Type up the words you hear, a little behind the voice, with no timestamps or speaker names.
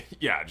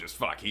yeah, just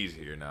fuck, he's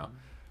here now.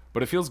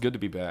 But it feels good to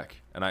be back.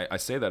 And I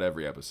say that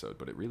every episode,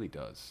 but it really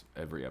does.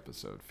 Every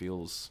episode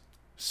feels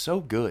so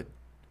good.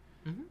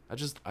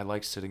 I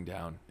like sitting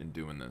down and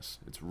doing this.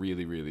 It's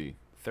really, really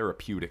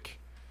therapeutic.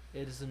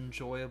 It is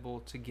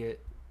enjoyable to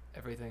get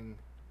everything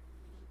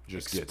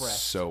Just get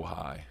expressed. so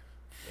high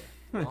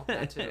Well,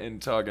 that too.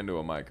 and talk into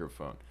a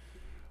microphone.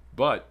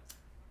 But,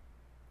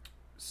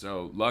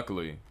 so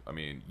luckily, I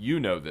mean, you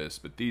know this,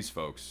 but these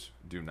folks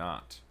do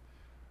not.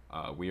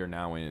 We are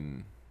now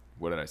in,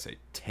 what did I say,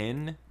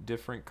 10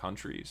 different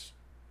countries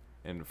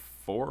and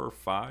 4 or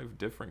 5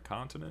 different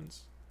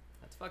continents.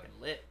 That's fucking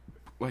lit.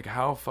 Like,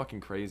 how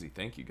fucking crazy.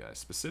 Thank you guys.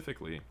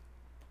 Specifically,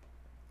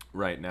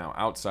 right now,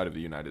 outside of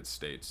the United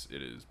States,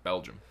 it is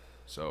Belgium.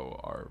 So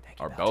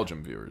our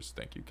Belgium viewers,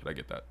 thank you. Could I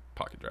get that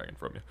pocket dragon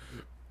from you?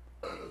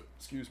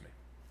 Excuse me.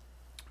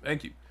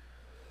 Thank you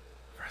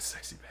for a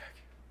sexy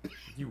bag.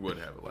 You would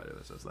have a lighter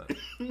that says that.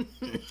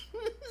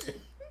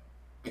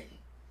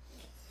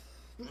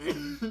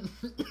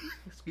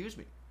 Excuse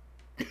me.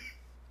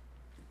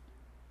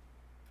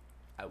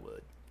 I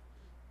would.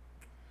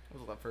 That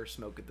was my first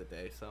smoke of the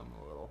day, so I'm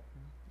a little...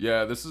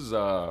 Yeah, this is,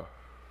 I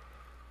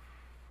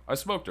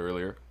smoked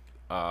earlier.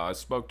 I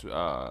smoked,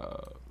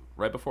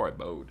 right before I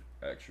mowed,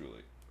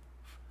 actually.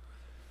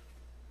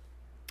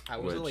 I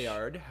was in the Which-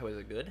 yard. Was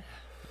it good?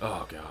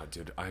 Oh, God,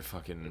 dude. I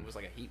fucking... It was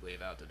like a heat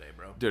wave out today,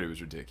 bro. Dude, it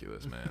was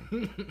ridiculous,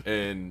 man.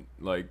 And,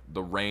 like,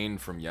 the rain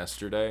from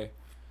yesterday,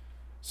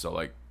 so,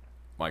 like,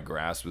 my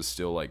grass was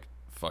still, like,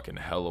 fucking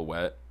hella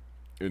wet.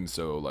 And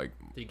so, like...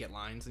 Did you get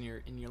lines in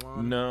your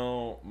lawn?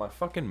 No, my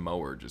fucking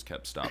mower just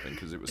kept stopping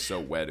because it was so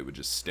wet it would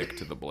just stick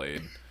to the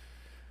blade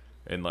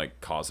and, like,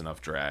 cause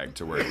enough drag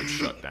to where it would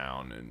shut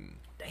down. And,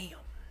 Damn.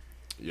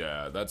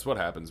 yeah, that's what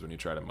happens when you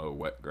try to mow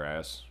wet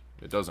grass.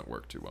 It doesn't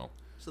work too well.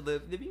 So the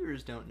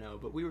viewers don't know,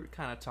 but we were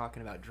kind of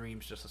talking about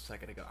dreams just a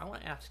second ago. I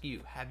want to ask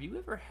you, have you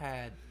ever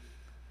had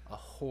a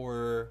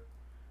horror,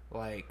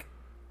 like,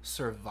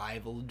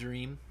 survival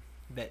dream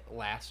that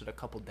lasted a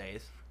couple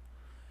days?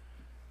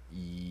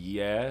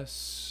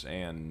 Yes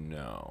and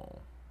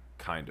no.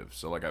 Kind of.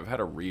 So, like, I've had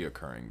a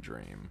reoccurring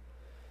dream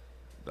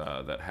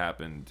that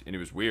happened, and it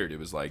was weird. It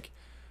was, like,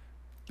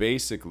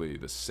 basically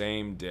the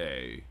same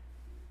day,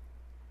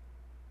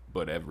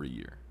 but every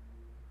year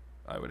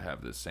I would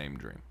have this same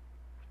dream.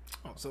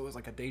 Oh, so it was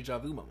like a deja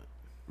vu moment.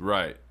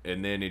 Right.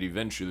 And then it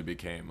eventually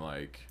became,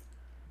 like,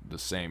 the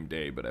same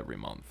day, but every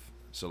month.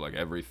 So, like,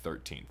 every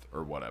 13th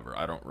or whatever.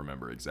 I don't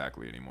remember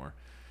exactly anymore.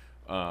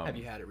 Have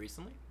you had it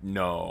recently?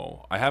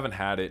 No, I haven't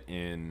had it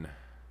in,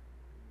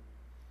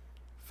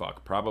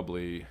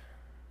 probably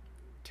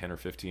 10 or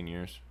 15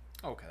 years.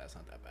 Okay, that's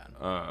not that bad.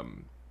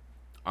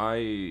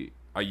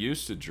 I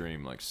used to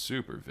dream, like,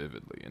 super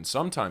vividly, and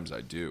sometimes I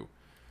do.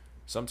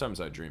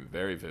 Sometimes I dream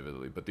very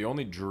vividly, but the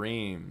only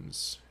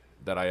dreams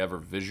that I ever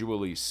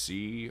visually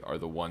see are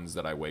the ones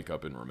that I wake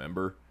up and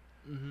remember.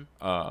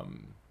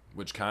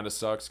 Which kind of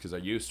sucks because I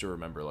used to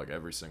remember, like,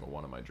 every single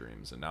one of my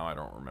dreams, and now I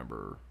don't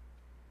remember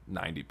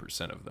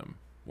 90% of them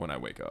when I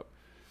wake up,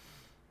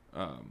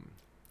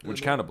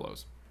 which kind of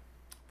blows.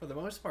 For the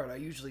most part, I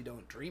usually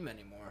don't dream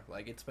anymore.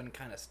 Like, it's been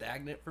kind of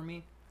stagnant for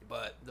me.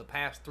 But the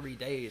past 3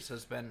 days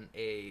has been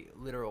a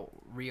literal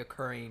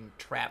reoccurring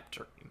trap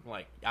dream.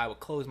 Like, I would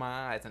close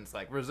my eyes and it's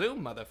like, resume,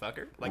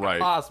 motherfucker. Like Right. a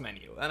pause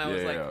menu. And I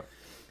was Yeah, like, yeah.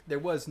 there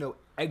was no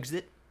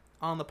exit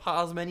on the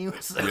pause menu.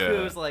 So Yeah.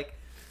 it was like,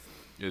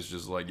 It's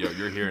just like, yo,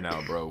 you're here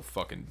now, bro.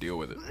 Fucking deal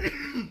with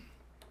it.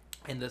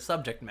 and the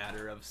subject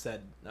matter of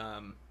said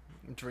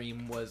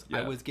dream was I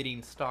Yeah. was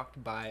getting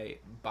stalked by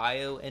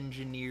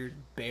bioengineered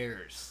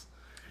bears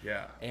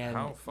Yeah. and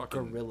How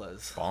fucking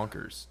gorillas.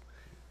 bonkers.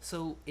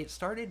 So it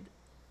started.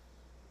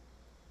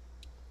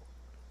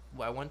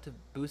 Well, I went to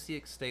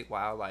Busiek State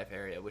Wildlife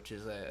Area, which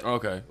is a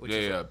Okay. which Yeah,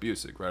 is yeah.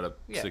 Busiek, right up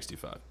Yeah.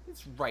 65.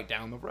 it's right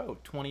down the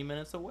road, 20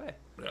 minutes away,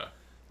 Yeah.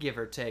 give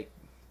or take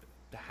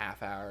a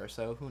half hour or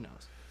so, who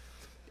knows.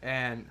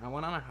 And I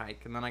went on a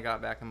hike, and then I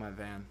got back in my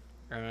van,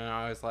 and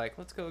I was like,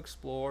 let's go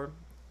explore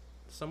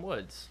some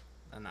woods.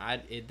 And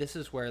this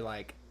is where,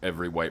 like,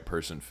 Every white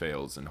person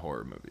fails in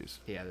horror movies.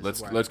 Yeah, this Let's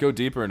is where let's go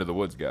deeper into the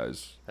woods,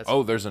 guys. That's-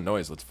 Oh, there's a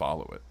noise. Let's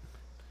follow it.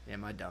 yeah,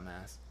 my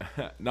dumbass.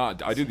 No,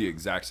 I do the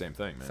exact same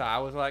thing, man. So I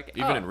was like,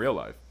 Even oh. in real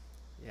life.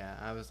 Yeah,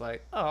 I was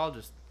like,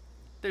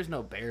 there's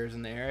no bears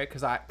in the area,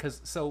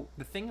 so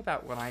the thing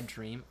about when I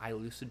dream, I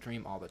lucid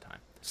dream all the time.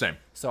 Same.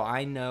 So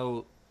I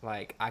know,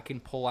 like, I can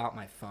pull out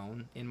my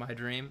phone in my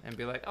dream and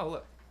be like, oh,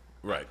 look,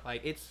 Right.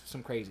 like, it's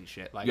some crazy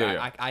shit. Like, Yeah,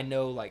 yeah. I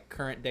know, like,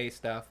 current day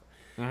stuff.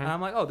 And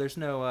I'm like, oh, there's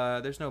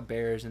no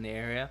bears in the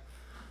area.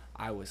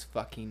 I was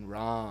fucking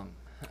wrong.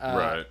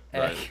 Right.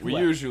 We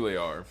well, usually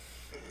are.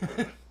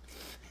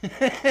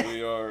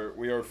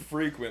 we are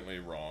frequently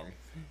wrong.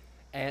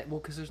 and well,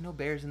 because there's no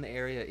bears in the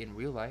area in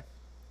real life.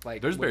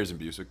 Like, There's bears in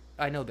Busiek.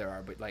 I know there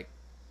are, but, like,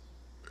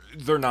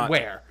 They're not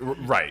Where?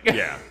 Right.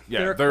 Yeah.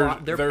 Yeah. they're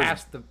there's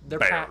past the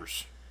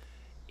bears.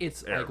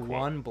 it's Air like quote.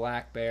 one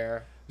black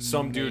bear.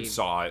 Some dude maybe-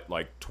 saw it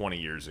like 20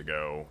 years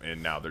ago,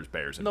 and now there's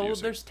bears in No,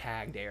 Busiek. there's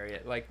tagged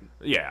area. Like,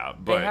 Yeah,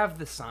 but they have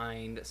the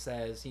sign that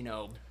says,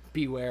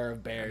 beware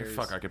of bears.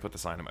 Fuck, I could put the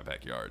sign in my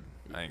backyard.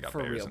 I ain't got For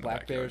bears real, in the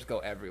black backyard. bears go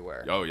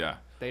everywhere. Oh yeah,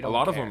 They a don't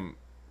lot of care. them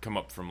come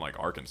up from like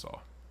Arkansas.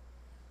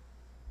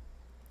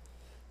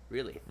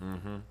 Really?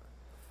 Mm-hmm.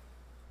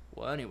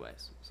 Well,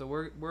 anyways, so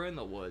we're in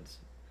the woods,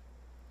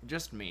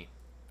 just me.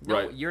 No,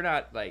 Right. You're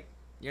not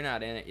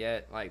in it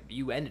yet. Like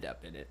you ended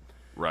up in it,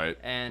 Right.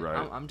 and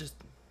right. I'm just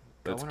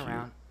That's going cute.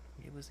 around.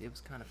 It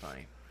was kind of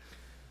funny.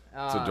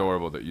 It's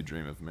adorable that you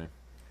dream of me.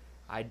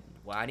 I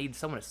need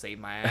someone to save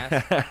my ass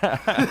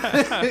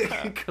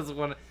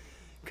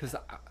because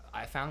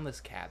I found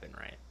this cabin,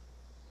 right,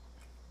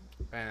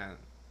 and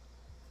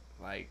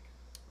like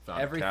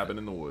Found a cabin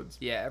in the woods.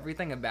 yeah,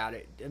 everything about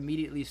it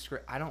immediately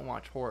I don't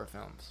watch horror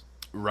films,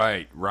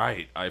 Right.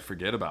 I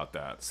forget about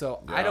that.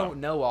 so Yeah. I don't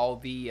know all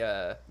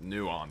the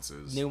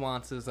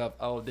nuances of,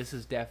 oh, this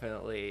is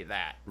definitely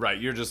that. Right.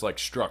 You're just like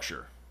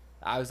structure.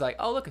 I was like,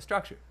 oh, look, a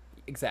structure.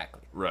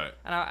 Exactly. Right.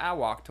 And I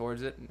walked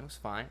towards it, and it was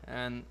fine.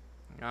 And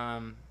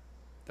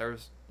there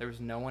was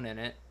no one in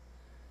it,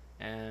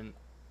 and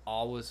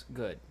all was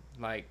good.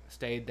 Like,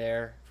 stayed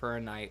there for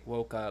a night,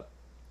 woke up.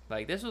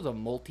 Like, this was a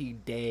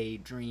multi-day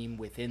dream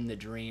within the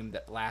dream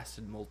that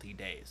lasted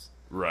multi-days.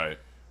 Right.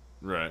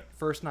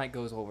 First night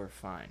goes over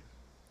fine.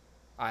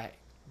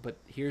 But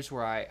here's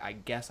where I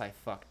guess I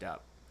fucked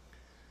up.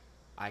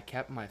 I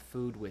kept my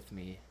food with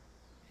me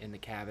in the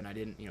cabin. I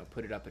didn't,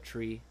 put it up a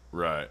tree.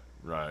 Right.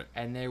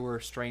 And there were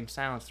strange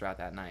sounds throughout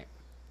that night.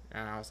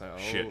 And I was like, oh.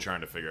 Shit,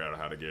 trying to figure out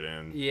how to get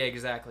in. Yeah,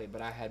 exactly.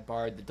 But I had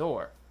barred the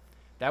door.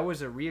 That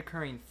was a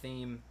reoccurring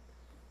theme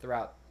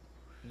throughout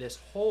this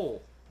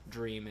whole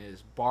dream,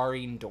 is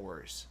barring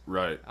doors.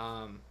 Right.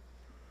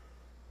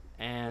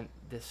 And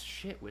this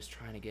shit was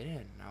trying to get in.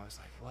 And I was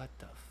like, what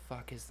the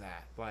fuck is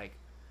that? Like,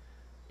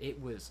 you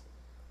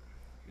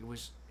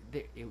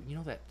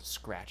know that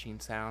scratching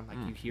sound like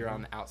you hear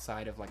on the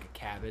outside of like a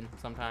cabin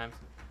sometimes?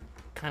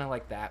 Kind of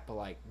like that, but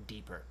like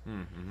deeper.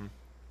 Mm-hmm.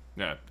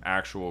 Yeah,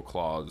 actual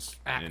claws.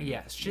 In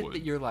Yeah, shit wood.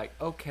 that you're like,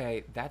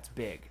 okay, that's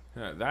big.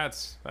 Yeah,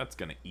 that's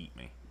gonna eat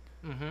me.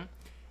 Mm-hmm.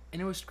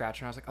 And it was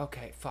scratching. I was like,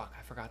 okay, fuck,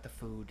 I forgot the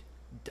food.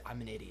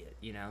 I'm an idiot,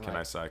 Can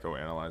I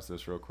psychoanalyze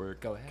this real quick?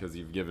 Go ahead. Because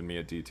you've given me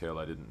a detail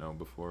I didn't know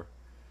before.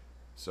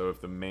 So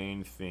if the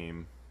main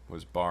theme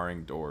was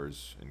barring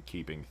doors and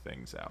keeping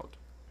things out,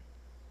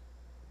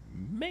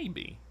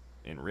 maybe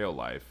in real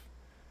life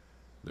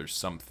there's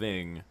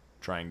something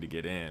trying to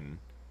get in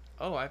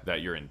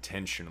that you're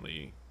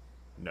intentionally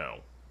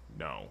no,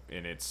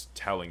 and it's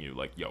telling you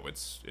like, yo,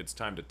 it's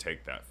time to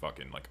take that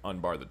fucking, like,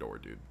 unbar the door,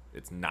 dude.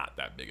 It's not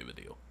that big of a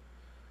deal.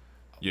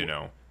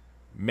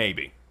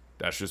 Maybe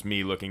that's just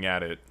me looking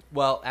at it.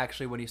 Well,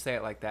 actually, when you say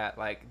it like that,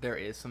 like, there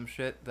is some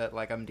shit that,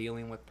 like, I'm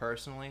dealing with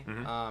personally.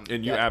 Mm-hmm.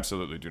 And you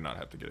absolutely do not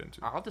have to get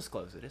into it. I'll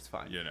disclose it. It's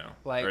fine.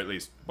 Like, or at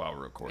least while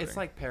we're recording. It's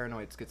like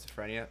paranoid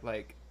schizophrenia.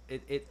 Like,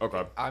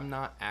 Okay. I'm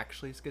not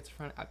actually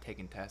schizophrenic. I've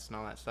taken tests and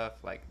all that stuff.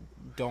 Like,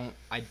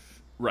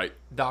 Right.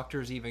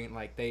 Doctors even,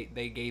 like,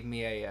 they gave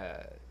me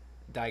a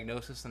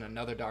diagnosis, and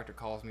another doctor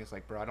calls me. It's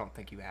like, bro, I don't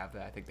think you have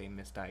that. I think they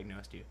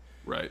misdiagnosed you.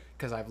 Right.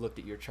 Because I've looked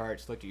at your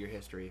charts, looked at your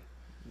history.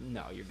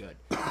 No, you're good.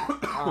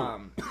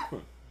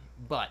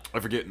 But I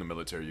forget, in the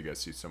military you guys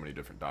see so many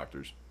different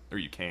doctors, or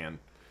you can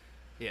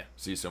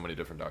see so many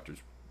different doctors.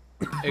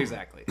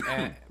 Exactly.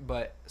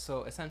 But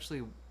so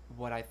essentially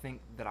what I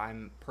think that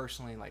I'm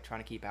personally, like,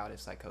 trying to keep out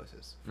is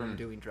psychosis from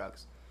doing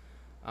drugs.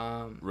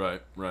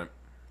 Right.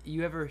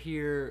 You ever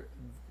hear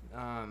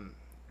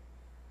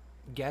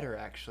Getter,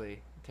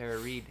 actually, Tara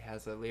Reid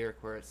has a lyric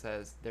where it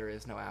says, there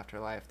is no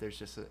afterlife, there's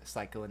just a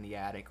cycle in the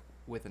attic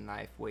with a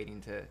knife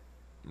waiting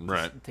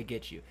to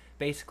get you.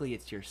 Basically,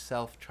 it's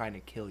yourself trying to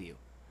kill you.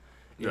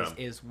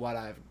 Is what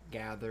I've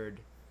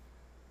gathered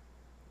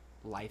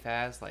life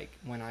as. Like,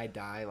 when I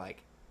die,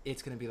 like,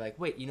 it's gonna be like,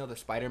 wait, the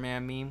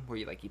Spider-Man meme where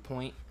you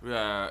point?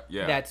 Yeah.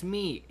 That's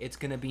me. It's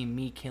gonna be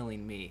me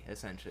killing me,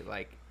 essentially.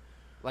 Like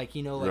a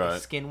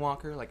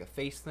skinwalker, like a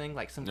face thing,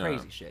 like some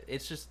crazy shit.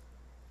 It's just,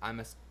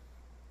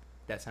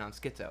 that sounds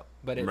schizo,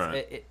 but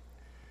it's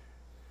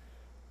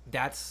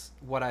that's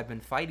what I've been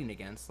fighting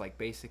against, like,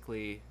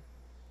 basically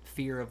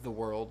fear of the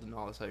world and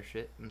all this other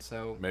shit. And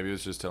so maybe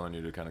it's just telling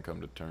you to kind of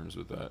come to terms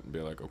with that and be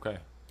like, okay,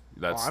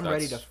 I'm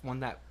ready to,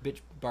 when that bitch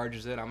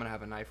barges in, I'm gonna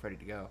have a knife ready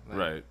to go. Like,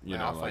 right.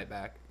 I'll fight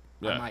back.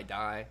 I might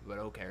die, but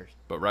who cares?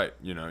 But right,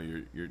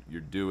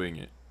 you're doing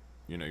it.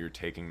 You're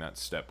taking that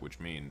step, which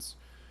means,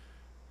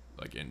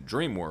 like, in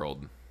dream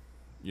world,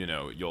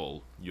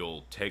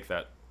 you'll take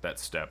that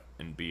step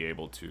and be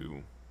able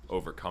to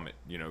overcome it.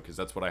 Because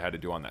that's what I had to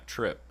do on that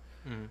trip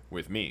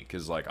with me.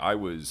 Because, like, I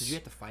was. Did you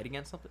have to fight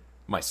against something?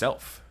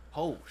 Myself.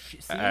 Oh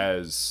shit!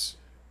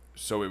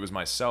 So it was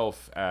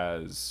myself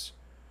as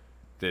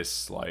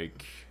this,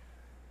 like,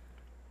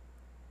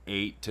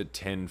 8 to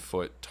 10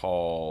 foot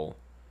tall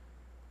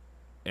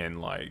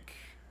and, like,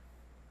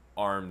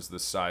 arms the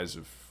size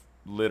of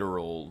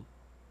literal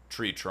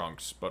tree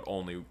trunks, but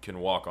only can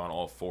walk on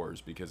all fours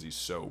because he's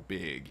so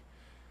big.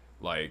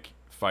 Like,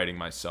 fighting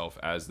myself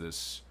as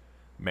this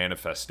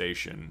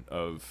manifestation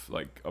of,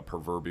 like, a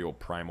proverbial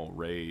primal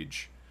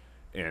rage,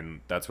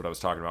 And that's what I was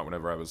talking about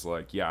whenever I was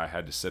like, yeah, I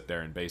had to sit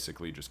there and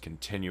basically just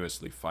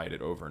continuously fight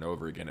it over and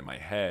over again in my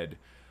head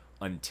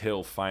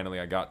until finally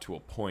I got to a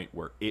point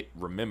where it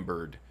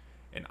remembered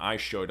and I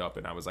showed up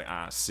and I was like,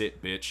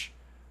 sit, bitch.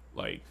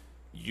 Like,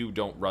 you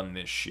don't run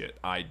this shit.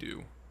 I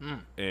do.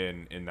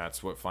 And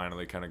that's what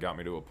finally kind of got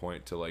me to a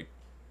point to, like,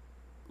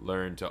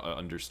 learn to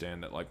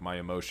understand that, like, my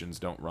emotions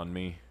don't run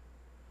me.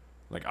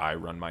 Like, I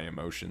run my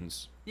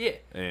emotions. Yeah.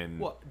 And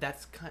well,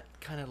 that's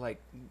kind of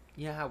like,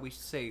 you know how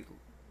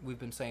we've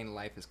been saying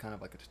life is kind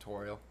of like a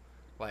tutorial,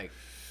 like.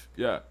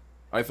 Yeah,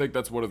 I think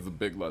that's one of the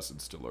big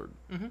lessons to learn.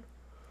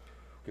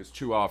 Because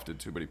too often,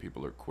 too many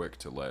people are quick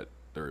to let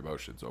their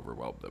emotions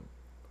overwhelm them.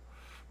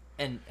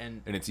 And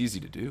it's easy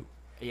to do.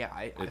 Yeah,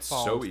 I It's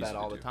fall so into easy that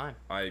all to the do. time.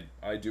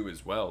 I do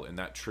as well, and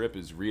that trip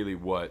is really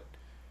what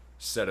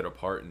set it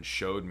apart and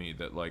showed me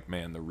that, like,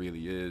 man, there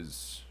really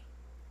is,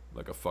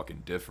 like, a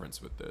fucking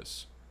difference with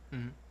this.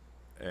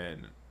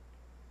 And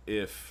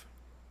if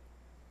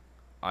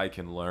I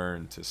can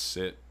learn to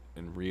sit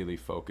and really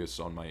focus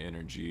on my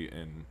energy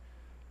and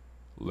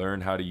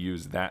learn how to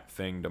use that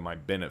thing to my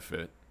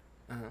benefit,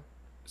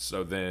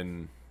 so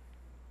then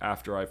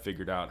after I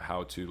figured out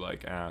how to,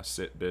 like,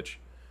 sit, bitch,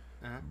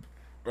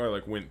 I,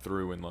 like, went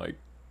through and, like,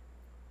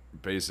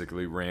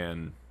 basically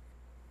ran,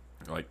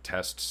 like,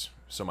 tests,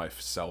 so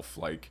myself,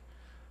 like,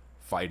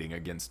 fighting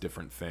against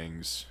different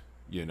things,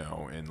 you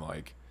know, and,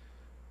 like,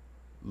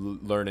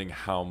 learning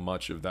how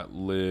much of that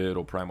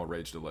little primal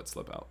rage to let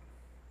slip out,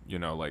 you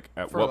know, like,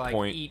 at For what like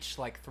point each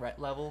like threat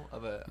level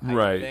of a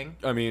right thing.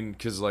 I mean,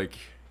 because, like,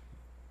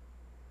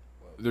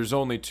 there's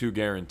only two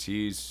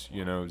guarantees,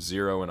 you know,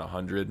 0 and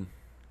 100.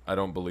 I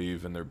don't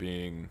believe in there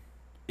being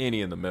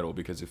any in the middle,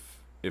 because if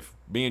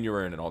me and you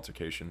are in an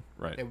altercation,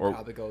 right, It would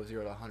probably go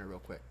 0 to 100 real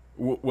quick.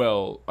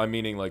 well, I'm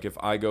meaning, like, if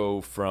I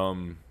go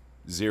from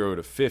 0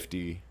 to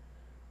 50,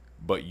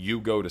 but you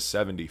go to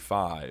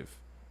 75,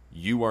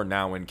 you are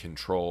now in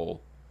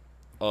control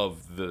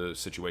of the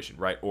situation,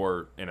 right?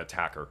 Or an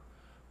attacker,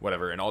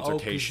 whatever, an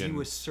altercation. Oh, because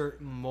you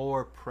assert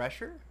more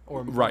pressure?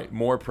 Or right,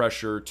 more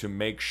pressure to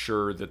make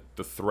sure that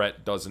the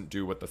threat doesn't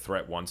do what the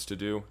threat wants to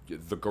do.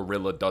 The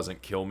gorilla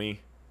doesn't kill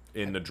me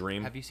in the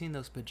dream. Have you seen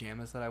those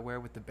pajamas that I wear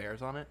with the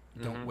bears on it?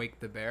 Don't wake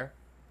the bear.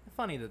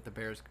 Funny that the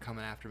bear's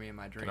coming after me in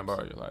my dreams. Can I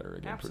borrow your lighter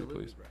again, Absolutely,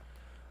 pretty please?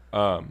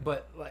 bro.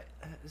 But, like,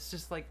 it's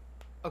just like,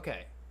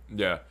 okay.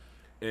 Yeah.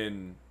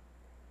 And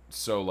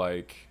so,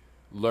 like,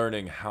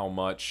 learning how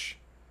much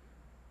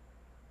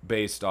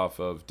based off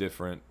of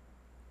different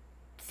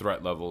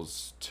threat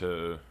levels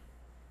to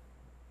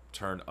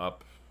turn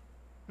up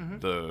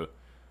the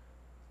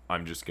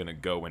I'm just going to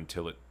go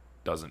until it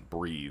doesn't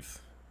breathe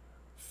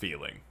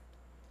feeling.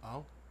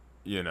 Oh.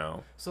 You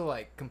know? So,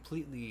 like,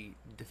 completely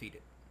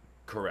defeated.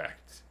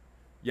 Correct.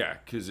 Yeah,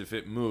 because if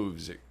it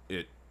moves,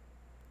 it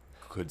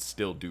could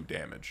still do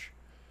damage.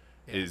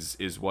 Yeah.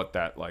 Is what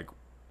that, like,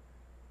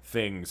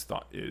 thing's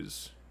thought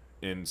is.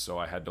 And so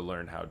I had to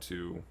learn how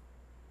to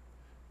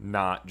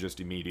not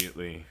just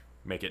immediately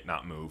make it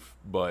not move,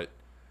 but,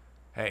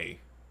 hey,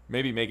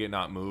 maybe make it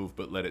not move,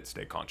 but let it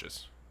stay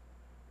conscious.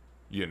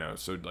 You know,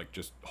 so, like,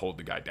 just hold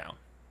the guy down.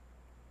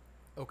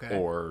 Okay.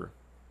 Or,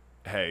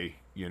 hey,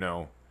 you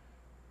know,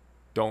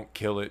 don't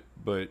kill it,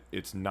 but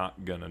it's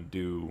not gonna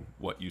do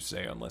what you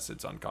say unless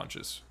it's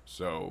unconscious.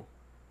 So,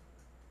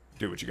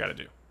 do what you gotta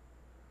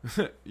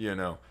do. You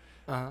know?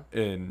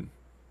 And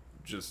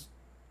just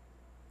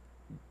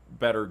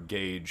better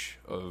gauge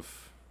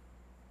of,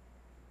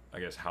 I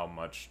guess, how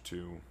much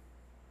to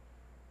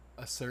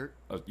assert.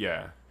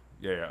 Yeah,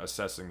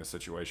 assessing the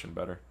situation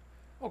better.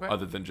 Okay.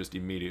 Other than just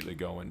immediately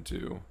going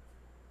to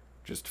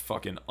just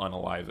fucking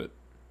unalive it.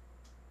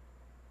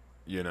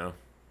 You know?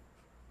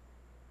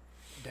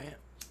 Damn.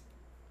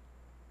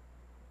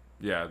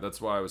 Yeah,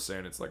 that's why I was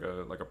saying it's like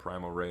a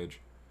primal rage.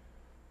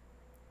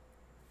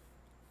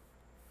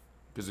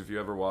 Because if you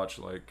ever watch,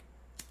 like,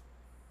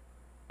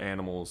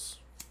 animals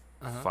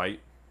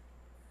fight,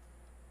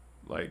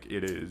 like,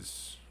 it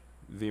is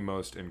the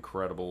most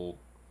incredible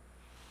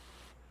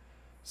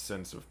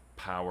sense of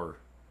power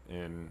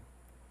in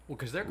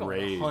because they're going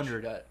rage.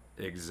 100 at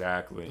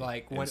exactly.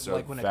 Like when so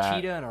a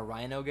cheetah and a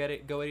rhino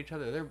go at each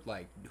other, they're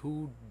like,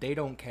 they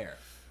don't care.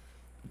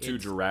 Two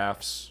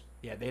giraffes.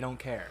 Yeah, they don't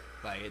care.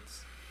 Like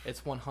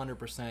it's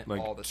 100% like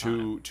all the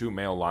time. Two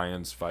male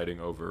lions fighting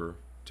over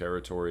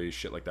territory,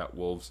 shit like that,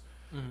 wolves.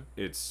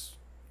 It's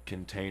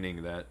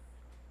containing that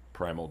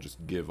primal,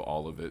 just give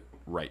all of it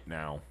right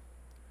now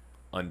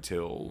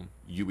until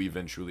you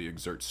eventually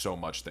exert so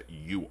much that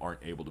you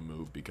aren't able to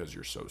move because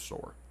you're so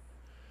sore.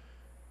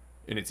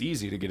 And it's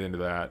easy to get into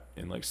that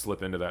and, like,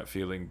 slip into that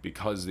feeling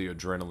because the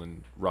adrenaline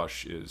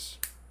rush is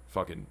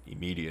fucking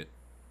immediate.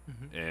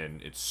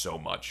 And it's so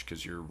much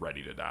because you're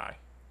ready to die.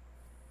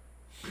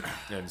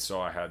 And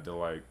so I had to,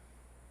 like,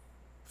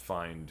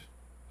 find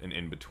an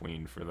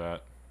in-between for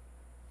that.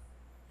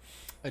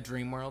 A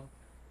dream world?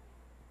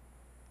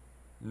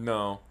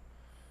 No.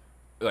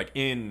 Like,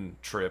 in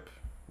trip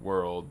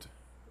world,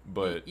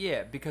 but...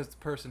 Yeah, because the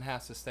person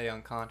has to stay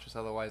unconscious,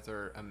 otherwise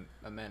they're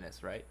a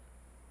menace, right?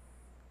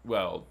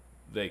 Well,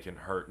 they can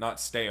hurt, not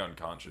stay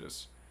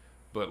unconscious,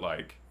 but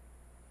like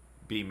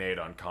be made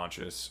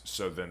unconscious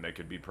so then they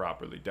could be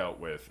properly dealt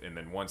with. And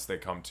then once they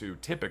come to,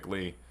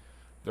 typically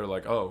they're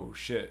like, oh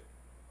shit.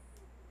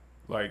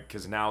 Like,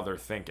 because now they're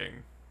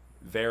thinking.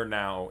 They're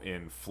now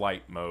in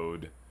flight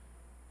mode.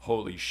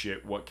 Holy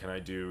shit, what can I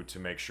do to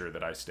make sure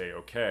that I stay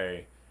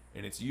okay?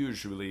 And it's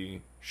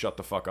usually shut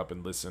the fuck up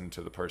and listen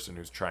to the person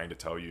who's trying to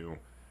tell you,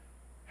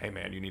 hey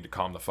man, you need to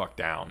calm the fuck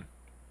down.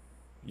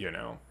 You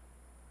know?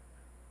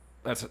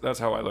 That's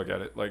how I look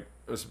at it. Like,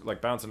 it was like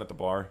bouncing at the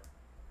bar.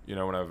 You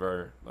know,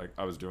 whenever like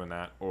I was doing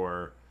that,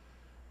 or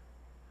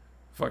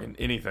fucking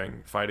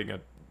anything, fighting a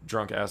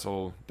drunk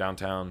asshole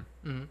downtown.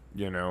 Mm-hmm.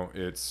 You know,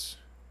 it's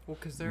Well,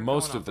 because they're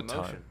most going of the off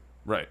emotion. time,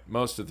 right?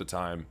 Most of the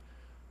time,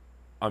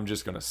 I'm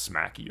just gonna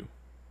smack you.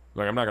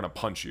 Like, I'm not gonna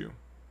punch you,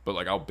 but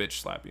like I'll bitch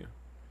slap you.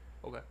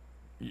 Okay.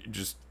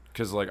 Just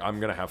because like I'm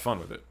gonna have fun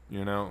with it.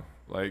 You know,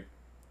 like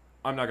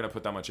I'm not gonna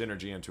put that much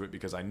energy into it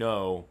because I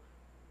know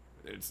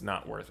it's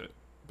not worth it.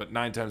 But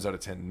 9 times out of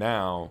 10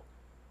 now,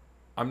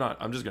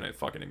 I'm just gonna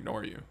fucking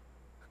ignore you.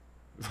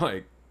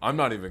 Like, I'm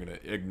not even gonna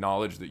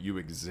acknowledge that you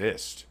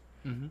exist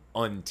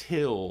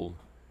until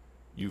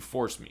you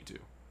force me to.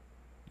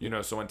 You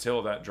know, so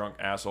until that drunk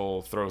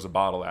asshole throws a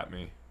bottle at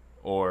me,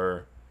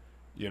 or,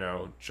 you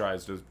know,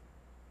 tries to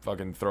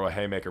fucking throw a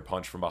haymaker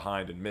punch from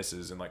behind and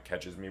misses and like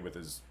catches me with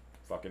his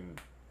fucking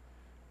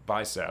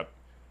bicep,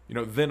 you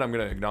know, then I'm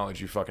gonna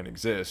acknowledge you fucking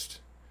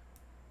exist.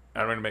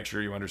 I'm gonna make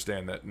sure you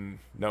understand that,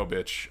 no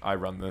bitch, I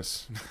run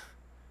this.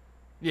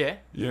 Yeah.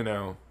 You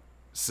know,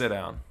 sit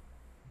down.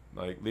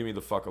 Like, leave me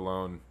the fuck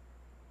alone.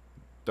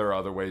 There are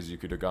other ways you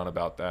could have gone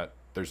about that.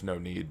 There's no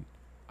need.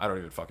 I don't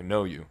even fucking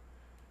know you.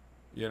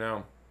 You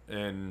know?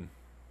 And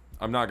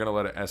I'm not going to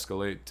let it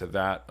escalate to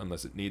that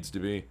unless it needs to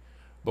be.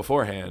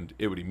 Beforehand,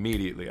 it would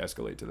immediately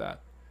escalate to that.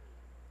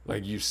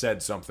 Like, you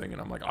said something,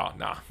 and I'm like, oh,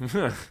 nah.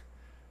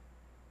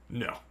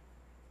 No.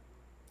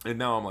 And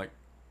now I'm like,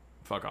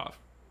 fuck off.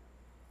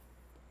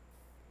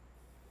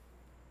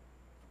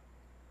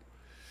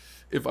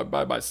 If I'm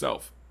by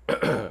myself,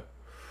 that's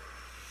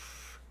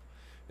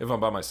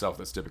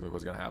typically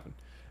what's going to happen.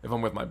 If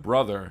I'm with my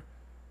brother,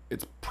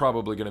 it's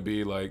probably going to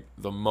be like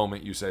the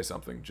moment you say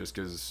something, just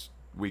because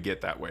we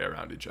get that way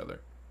around each other.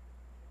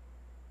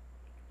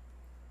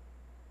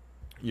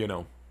 You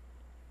know,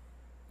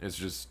 it's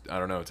just, I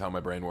don't know, it's how my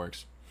brain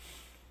works.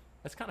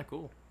 That's kind of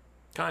cool.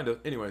 Kind of.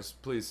 Anyways,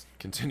 please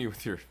continue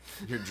with your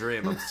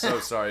dream. I'm so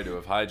sorry to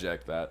have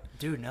hijacked that.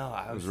 Dude, no,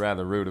 It was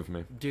rather rude of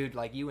me. Dude,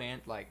 like you and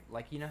like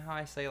you know how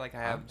I say like I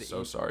have I'm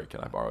so sorry.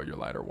 Can I borrow your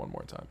lighter one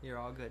more time? You're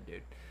all good,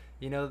 dude.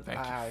 You know, Thank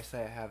you. I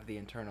say I have the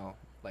internal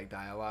like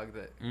dialogue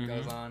that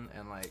goes on,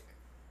 and like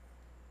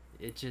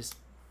it just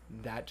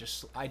I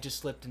just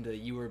slipped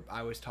into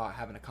I was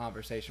having a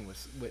conversation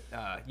with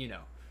you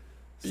know,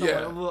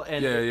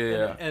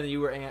 Yeah. and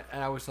you were and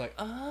I was like,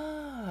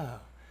 oh,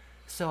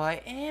 so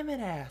I am an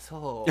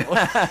asshole.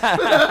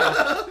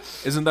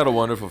 Isn't that a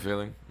wonderful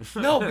feeling?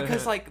 No,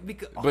 because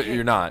But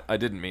you're not. I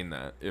didn't mean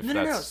that. If no.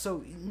 that's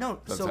So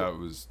that's so how it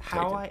was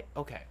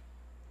taken.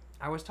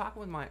 I was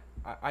talking with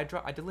I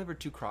delivered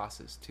 2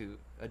 crosses to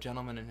a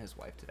gentleman and his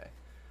wife today.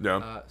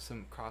 Yeah.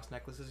 Some cross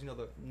necklaces, you know,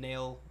 the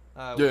nail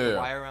Yeah, with the yeah.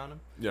 wire around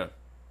them. Yeah.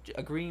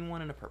 A green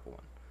one and a purple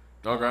one.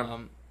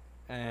 Okay.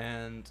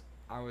 And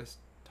I was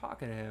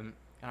talking to him,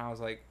 and I was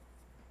like,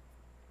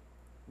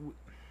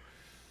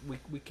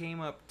 we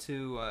came up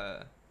to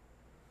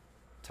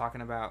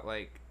talking about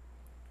like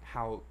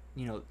how,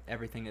 you know,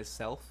 everything is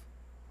self.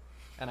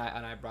 And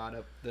I brought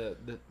up the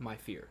my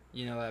fear,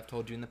 you know, that I've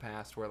told you in the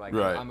past, where like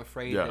Right. I'm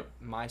afraid Yeah. that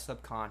my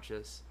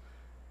subconscious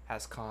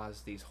has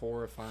caused these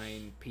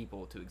horrifying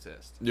people to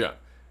exist. Yeah.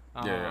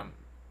 Yeah.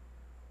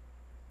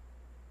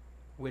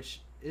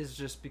 Which is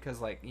just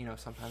because, like, you know,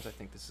 sometimes I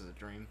think this is a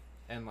dream,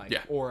 and like,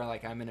 Yeah. or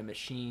like I'm in a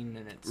machine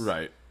and it's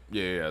Right.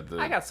 Yeah.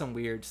 I got some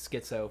weird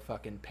schizo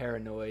fucking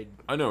paranoid.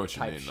 I know what you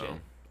type mean, shit. though.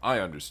 I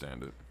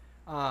understand it.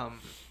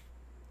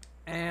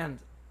 And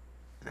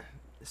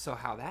so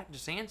how that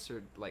just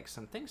answered like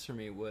some things for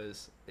me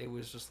was, it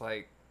was just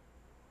like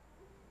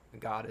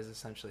God is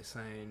essentially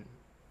saying,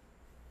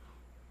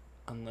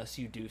 unless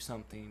you do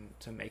something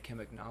to make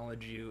him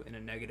acknowledge you in a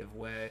negative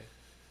way,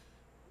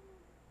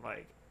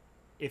 like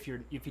if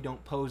you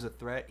don't pose a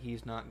threat,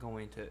 he's not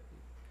going to,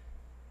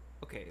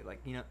 okay, like,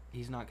 you know,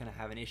 he's not going to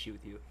have an issue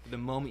with you. The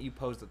moment you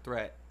pose the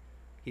threat,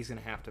 he's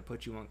going to have to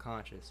put you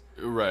unconscious.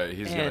 Right.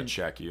 He's going to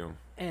check you.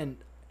 And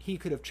he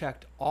could have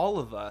checked all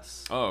of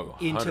us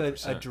into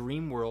into a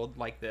dream world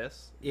like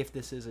this, if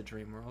this is a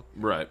dream world.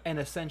 Right. And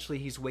essentially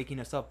he's waking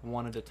us up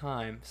one at a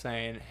time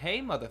saying,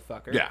 hey,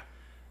 motherfucker. Yeah.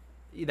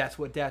 That's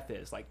what death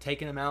is. Like,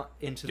 taking him out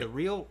into the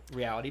real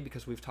reality,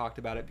 because we've talked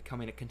about it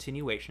becoming a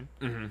continuation.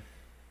 Mm-hmm.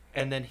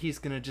 And then he's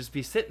going to just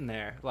be sitting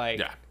there,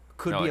 like,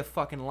 could be a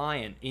fucking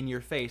lion in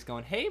your face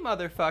going, hey,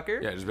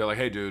 motherfucker. Yeah, just be like,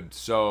 hey, dude,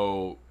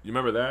 so you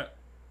remember that?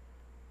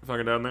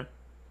 Fucking down there?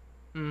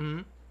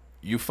 Mm-hmm.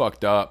 You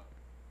fucked up.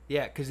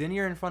 Yeah, because then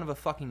you're in front of a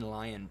fucking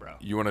lion, bro.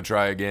 You want to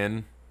try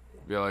again?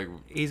 Be like,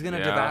 he's going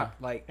to devour,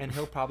 like, and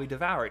he'll probably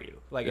devour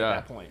you, like, at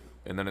that point.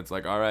 And then it's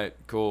like, all right,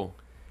 cool.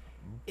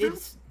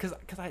 It's because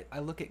I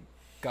look at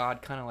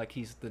God kind of like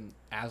he's the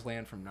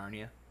Aslan from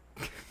Narnia,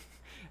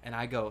 and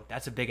I go,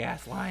 that's a big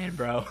ass lion,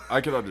 bro.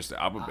 I can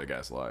understand. I'm a big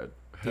ass lion.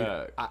 Dude,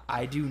 Heck.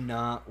 I do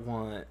not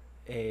want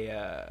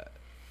a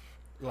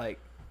like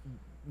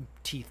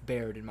teeth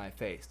bared in my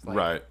face. Like,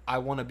 Right. I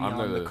want to be I'm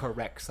on the the-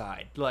 correct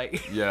side.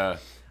 Like Yeah.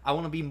 I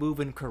want to be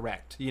moving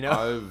correct. You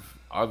know.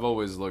 I've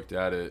always looked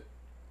at it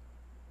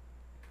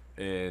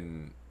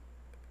in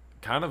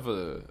kind of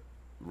a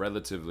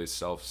relatively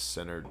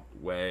self-centered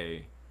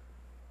way.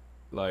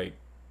 Like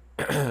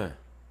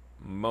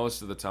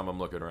most of the time I'm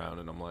looking around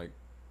and I'm like,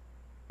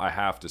 I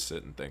have to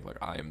sit and think like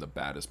I am the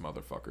baddest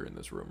motherfucker in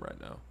this room right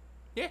now.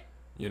 Yeah.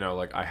 You know,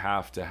 like I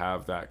have to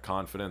have that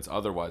confidence,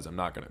 otherwise I'm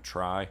not gonna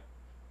try.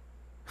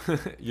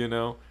 You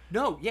know?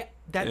 No, yeah,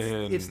 that's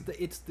And-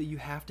 it's the you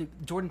have to.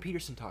 Jordan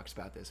Peterson talks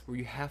about this, where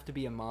you have to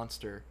be a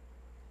monster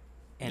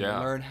and Yeah.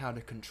 learn how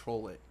to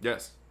control it.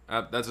 Yes.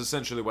 That's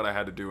essentially what I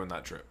had to do in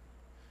that trip.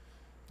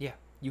 Yeah,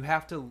 you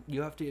have to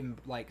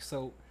like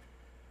so.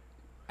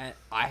 And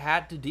I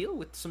had to deal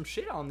with some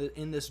shit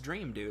in this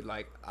dream, dude.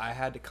 Like I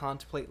had to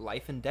contemplate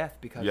life and death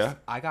because Yeah.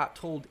 I got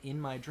told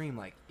in my dream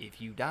like if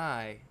you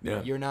die,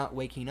 Yeah. you're not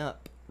waking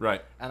up.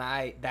 Right. And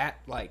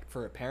like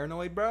for a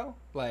paranoid bro,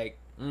 like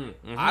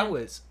Mm-hmm. I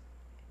was.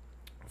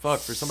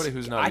 Fuck, for somebody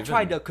who's not I even...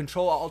 tried to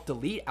Control Alt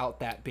Delete out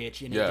that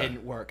bitch and Yeah. it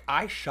didn't work.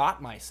 I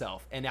shot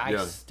myself and I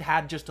Yeah.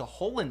 had just a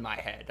hole in my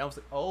head. I was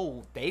like,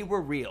 oh, they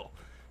were real.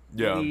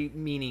 Yeah. Really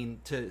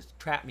meaning to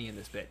trap me in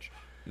this bitch.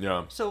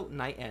 Yeah. So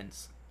night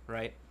ends,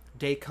 right?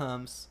 Day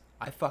comes.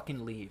 I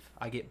fucking leave.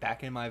 I get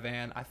back in my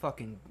van. I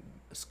fucking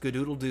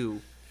skadoodle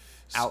doo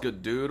out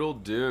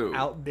Skadoodle doo.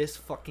 out this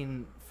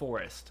fucking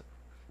forest.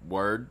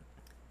 Word.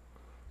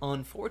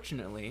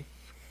 Unfortunately,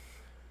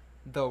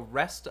 the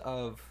rest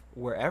of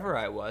wherever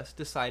I was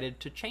decided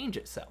to change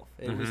itself.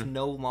 It was Mhm.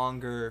 no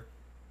longer.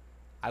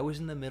 I was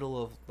in the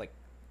middle of like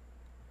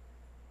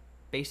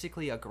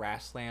basically a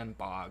grassland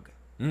bog.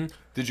 Mhm.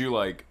 Did you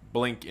like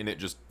blink and it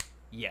just...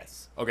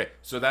 Yes. Okay,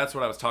 so that's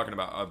what I was talking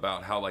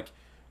about how like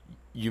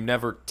you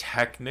never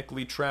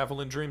technically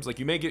travel in dreams. Like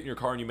you may get in your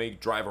car and you may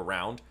drive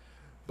around,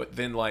 but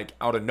then like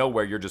out of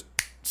nowhere you're just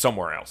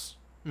somewhere else.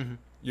 Mhm.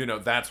 You know,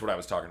 that's what I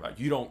was talking about.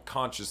 You don't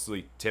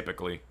consciously,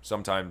 typically,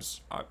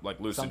 sometimes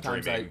like lucid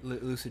Sometimes dreaming.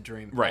 lucid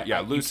dream. Right,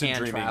 yeah, lucid you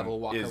can dreaming travel,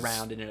 walk is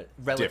around in a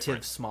relative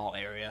different. small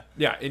area.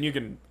 Yeah, and you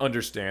can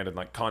understand and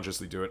like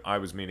consciously do it. I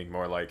was meaning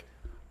more like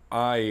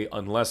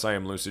unless I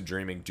am lucid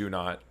dreaming, do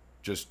not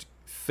just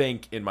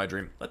think in my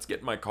dream, let's get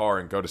in my car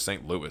and go to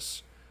St.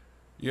 Louis.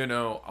 You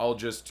know, I'll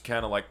just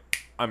kind of like,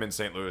 I'm in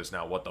St. Louis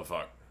now, what the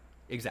fuck?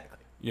 Exactly.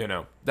 You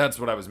know, that's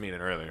what I was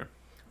meaning earlier.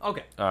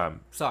 Okay.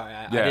 Sorry,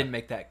 I yeah. didn't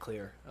make that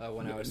clear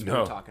when I was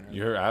No, talking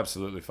earlier. you're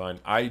absolutely fine.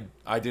 I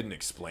didn't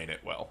explain it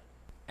well.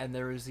 And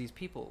there was these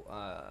people.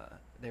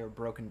 They were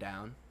broken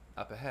down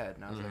up ahead,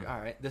 and I was Mm-hmm. like, all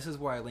right, this is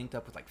where I linked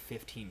up with like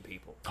 15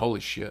 people.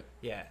 Holy shit.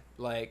 Yeah,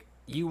 like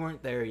you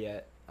weren't there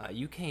yet.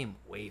 You came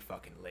way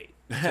fucking late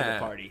to the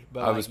party.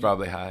 But I like, was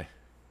probably high.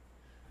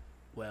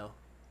 well.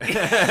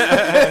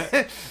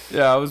 Yeah,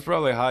 I was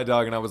probably high,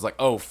 dog, and I was like,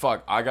 oh,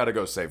 fuck, I gotta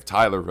go save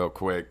Tyler real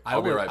quick.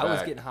 I'll be right back. I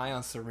was getting high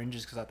on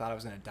syringes because I thought I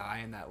was gonna die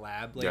in that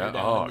lab later Yeah,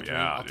 down oh, in the dream.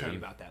 yeah, I'll tell you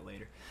dude. about that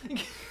later.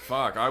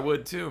 Fuck, I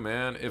would too,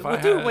 man. If Well,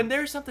 I dude, had... when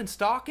there's something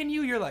stalking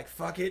you, you're like,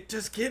 fuck it,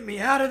 just get me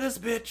out of this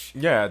bitch.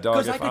 Yeah, dog,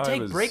 Because if I could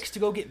take was... breaks to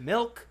go get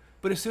milk,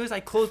 but as soon as I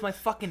closed my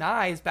fucking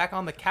eyes back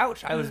on the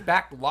couch, I was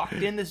back locked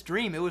in this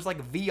dream. It was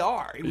like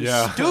VR. It was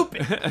Yeah.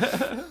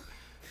 stupid.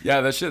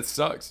 Yeah, that shit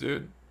sucks,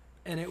 dude.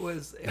 And it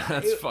was...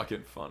 That's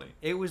fucking funny.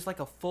 It was like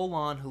a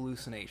full-on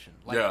hallucination.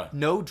 Like, Yeah.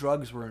 no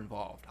drugs were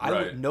involved.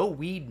 Right. No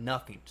weed,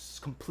 nothing.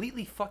 Just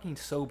completely fucking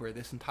sober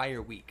this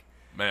entire week.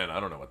 Man, I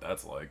don't know what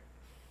that's like.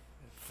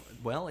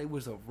 Well, it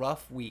was a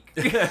rough week.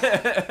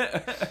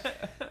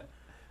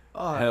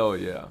 Hell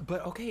yeah.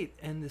 But okay,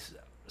 and this,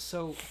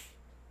 so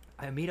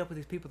I meet up with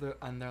these people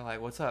and they're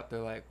like, "What's up?" They're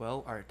like,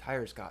 "Well, our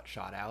tires got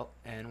shot out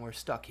and we're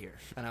stuck here."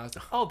 And I was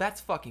like, "Oh,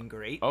 that's fucking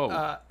great."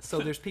 Oh. So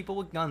there's people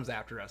with guns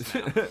after us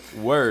now.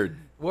 Word.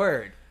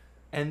 Word.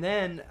 And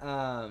then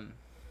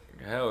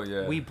Hell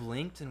yeah. we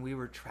blinked and we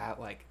were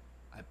traveling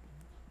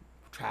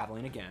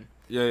again.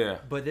 Yeah, yeah.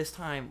 But this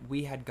time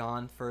we had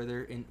gone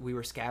further and we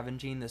were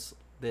scavenging this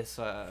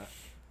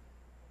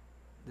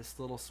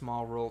little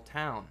small rural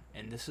town,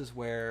 and this is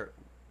where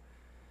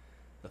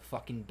the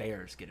fucking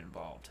bears get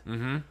involved.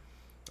 Mm-hmm.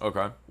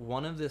 Okay.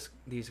 One of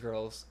these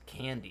girls,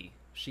 Candy,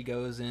 she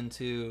goes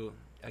into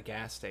a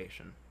gas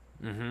station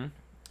Mm-hmm.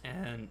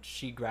 and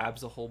she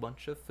grabs a whole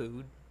bunch of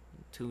food,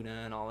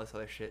 tuna and all this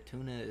other shit.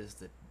 Tuna is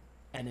the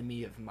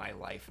enemy of my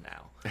life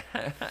now.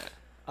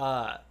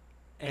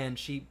 And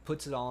she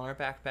puts it all in our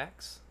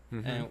backpacks,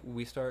 Mhm. and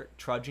we start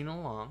trudging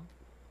along,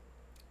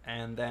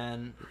 and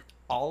then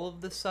all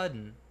of the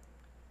sudden,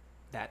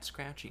 that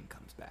scratching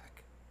comes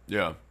back.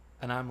 Yeah.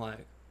 And I'm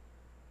like,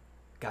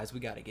 guys, we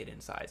got to get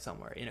inside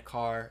somewhere. In a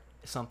car,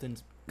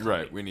 something's coming.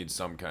 Right. We need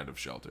some kind of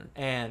shelter.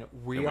 And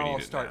we And we all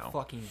need it start now.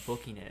 fucking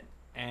booking it.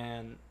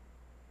 And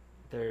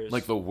there's...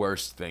 Like the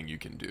worst thing you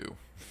can do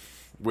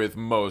with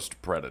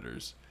most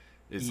predators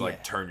is Yeah.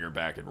 like turn your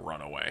back and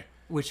run away.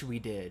 Which we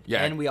did.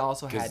 Yeah, And we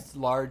also 'cause- had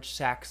large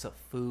sacks of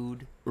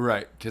food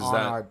Right, because on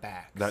our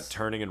backs. that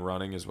turning and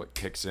running is what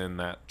kicks in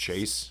that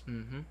chase,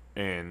 Mm-hmm.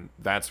 and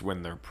that's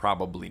when they're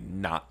probably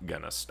not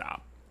gonna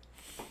stop.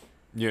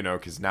 You know,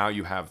 because now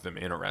you have them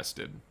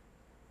interested.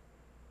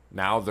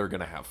 Now they're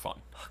gonna have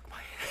fun.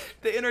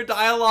 The inner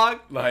dialogue.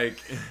 Like,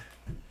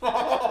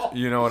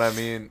 you know what I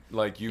mean?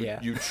 Like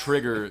Yeah. you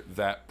trigger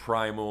that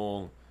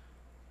primal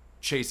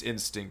chase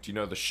instinct. You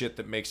know, the shit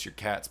that makes your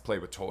cats play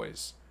with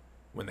toys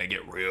when they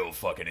get real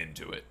fucking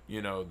into it.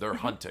 You know, they're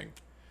hunting,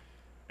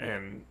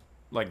 and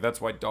like that's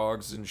why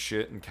dogs and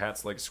shit and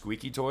cats like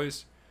squeaky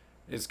toys,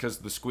 is because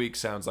the squeak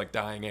sounds like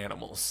dying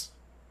animals.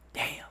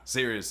 Damn.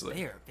 Seriously.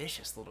 They are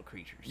vicious little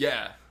creatures.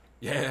 Yeah.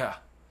 Yeah.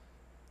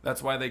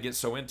 That's why they get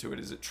so into it,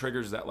 is it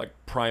triggers that like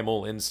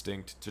primal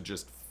instinct to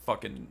just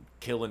fucking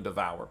kill and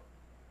devour.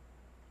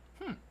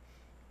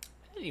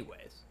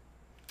 Anyways.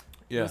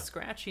 Yeah. The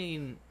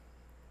scratching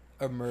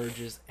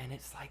emerges, and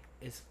it's like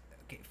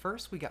okay,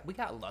 first we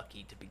got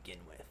lucky to begin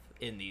with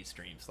in these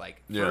dreams.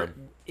 Like Yeah.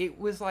 it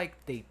was like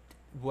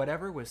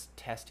whatever was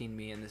testing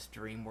me in this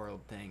dream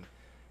world thing,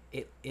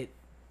 it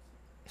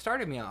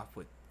started me off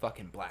with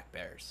fucking black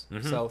bears.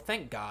 Mhm. So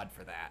thank God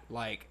for that.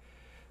 Like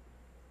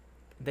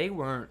they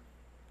weren't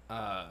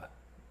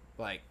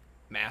like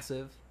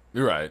massive,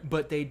 You're right.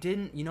 but they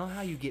didn't. You know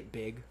how you get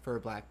big for a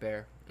black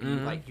bear?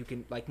 And Mhm. like you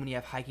can, like when you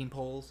have hiking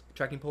poles,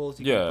 trekking poles,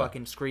 you Yeah. can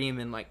fucking scream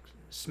and like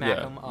smack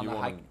Yeah, them on the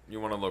hike. you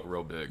want to look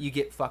real big. You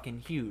get fucking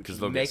huge. 'Cause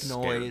You they'll get make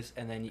scared. noise,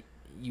 and then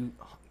you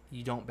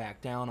don't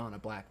back down on a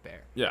black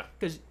bear. Yeah.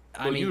 Because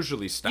I They'll mean,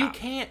 usually stop. you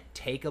can't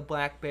take a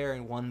black bear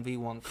in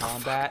 1v1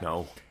 combat.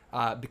 No.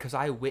 Because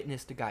I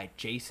witnessed a guy,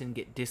 Jason,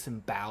 get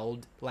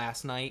disemboweled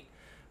last night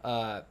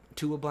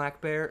to a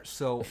black bear.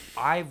 So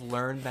I've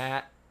learned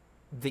that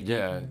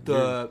Yeah. the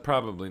you're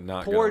probably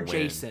not poor gonna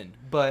win. Jason,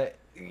 but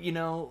you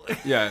know,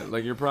 Yeah,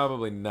 like you're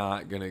probably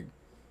not gonna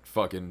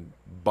fucking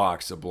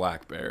box a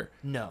black bear.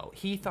 no,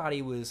 he thought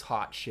he was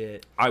hot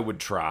shit. I would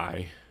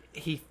try.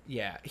 He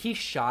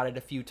shot it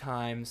a few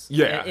times.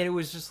 Yeah. and it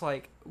was just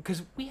like,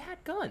 because we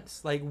had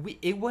guns. Like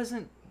it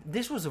wasn't.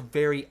 This was a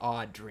very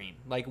odd dream.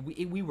 Like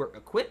we were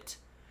equipped,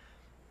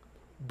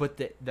 but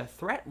the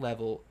threat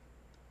level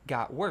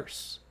got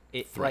worse.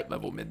 It Threat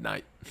level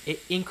midnight.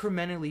 it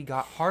incrementally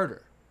got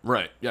harder.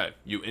 Right. Yeah.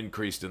 You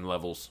increased in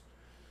levels.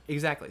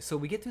 Exactly. So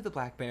we get through the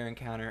black bear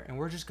encounter, and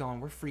we're just going.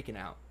 We're freaking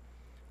out.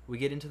 We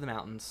get into the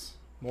mountains,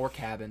 more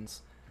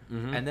cabins,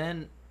 Mm-hmm. and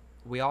then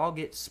we all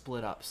get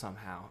split up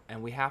somehow,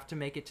 and we have to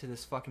make it to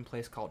this fucking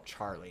place called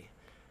Charlie.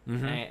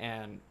 Mm-hmm.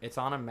 And it's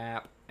on a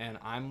map, and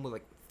I'm with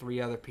like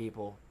 3 other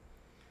people.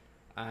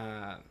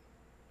 And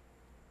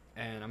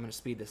I'm gonna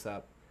speed this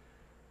up.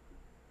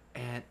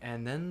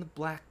 And then the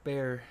black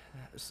bear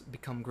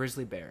become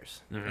grizzly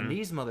bears, Mhm. and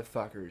these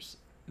motherfuckers,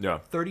 Yeah.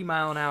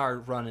 30-mile-an-hour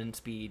running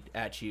speed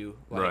at you.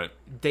 Like, Right.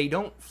 They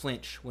don't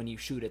flinch when you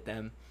shoot at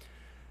them,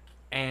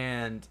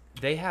 and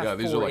they have Yeah,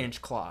 these are, like,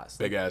 4-inch claws.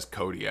 Big ass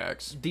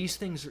Kodiaks. These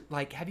things are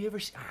like, have you ever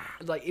seen,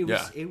 like it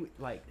was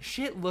like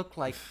shit looked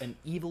like an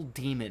evil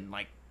demon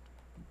like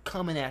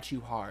coming at you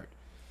hard.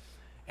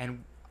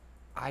 And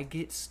I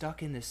get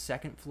stuck in this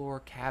second floor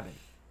cabin,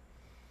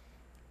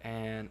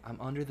 and I'm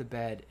under the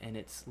bed, and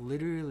it's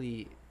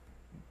literally,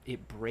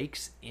 it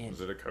breaks in.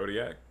 Is it a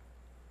Kodiak?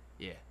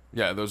 Yeah.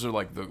 Yeah, those are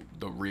like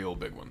the real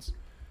big ones.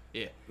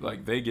 Yeah.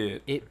 Like they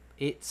get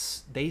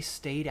They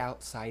stayed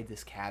outside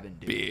this cabin,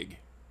 dude. big.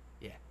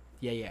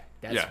 Yeah.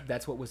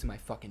 That's what was in my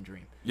fucking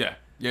dream. Yeah.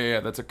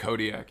 That's a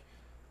Kodiak.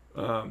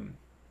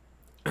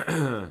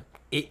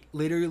 It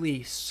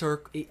literally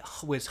it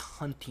was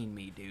hunting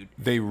me, dude.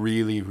 They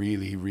really,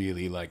 really,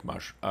 really like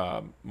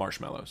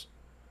marshmallows.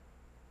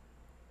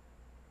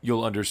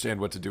 You'll understand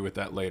what to do with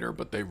that later,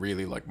 but they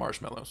really like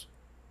marshmallows.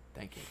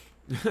 Thank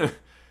you.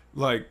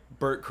 Like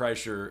Bert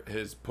Kreischer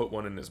has put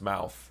one in his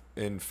mouth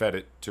and fed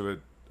it to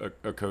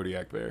a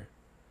Kodiak bear.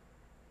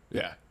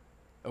 Yeah.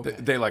 Okay.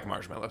 They like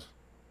marshmallows.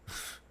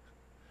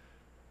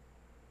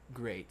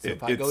 Great. So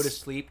if I go to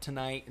sleep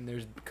tonight and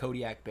there's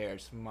Kodiak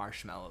bears,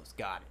 marshmallows,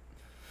 got it.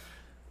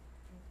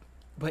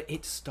 But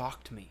it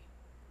stalked me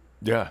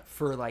Yeah.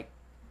 for like,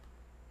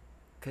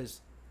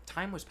 because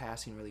time was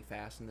passing really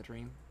fast in the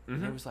dream. Mhm.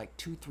 And there was like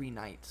 2-3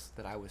 nights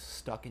that I was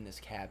stuck in this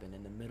cabin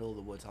in the middle of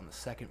the woods on the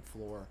second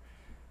floor.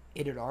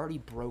 It had already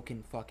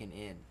broken fucking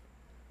in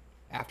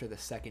after the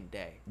second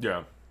day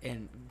Yeah.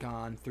 and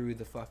gone through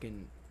the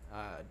fucking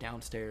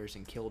downstairs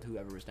and killed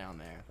whoever was down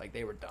there. Like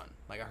they were done.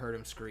 Like I heard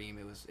him scream.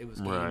 It was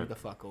game Right. the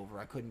fuck over.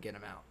 I couldn't get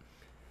him out.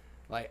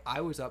 Like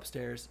I was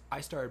upstairs.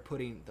 I started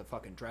putting the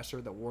fucking dresser,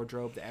 the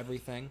wardrobe, the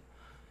everything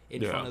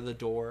in Yeah. front of the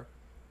door.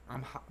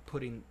 I'm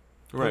putting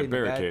Right, the bed.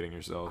 barricading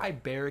yourself. I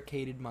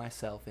barricaded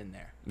myself in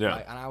there. Yeah.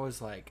 Like, and I was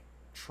like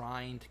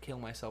trying to kill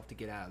myself to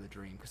get out of the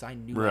dream because I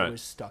knew Right. I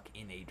was stuck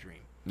in a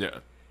dream. Yeah.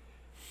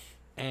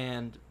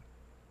 And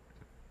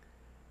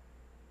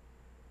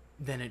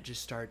then it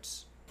just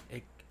starts.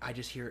 I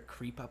just hear it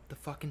creep up the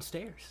fucking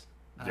stairs.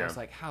 And I Yeah. was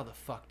like, how the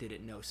fuck did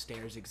it know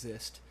stairs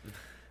exist?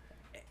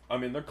 I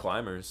mean, they're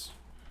climbers.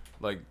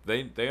 like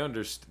they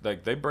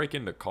like they break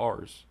into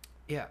cars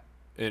Yeah.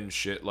 and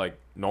shit like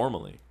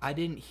normally. I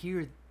didn't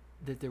hear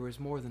that there was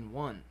more than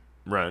one.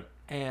 Right.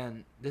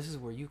 And this is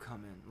where you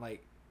come in,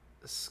 like,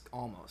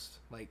 almost.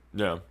 Like,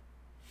 Yeah.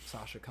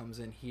 Sasha comes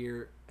in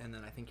here, and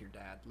then I think your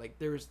dad. Like,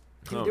 there was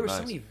Oh, there were nice.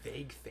 so many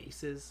vague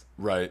faces.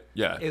 Right.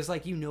 Yeah. It was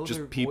like, you know, Just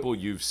their people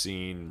you've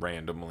seen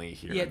randomly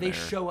here. Yeah, and they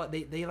there. show up.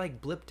 They like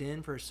blipped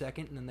in for a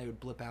second, and then they would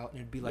blip out, and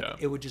it'd be like Yeah.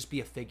 it would just be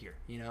a figure,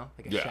 you know,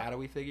 like a Yeah.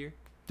 shadowy figure.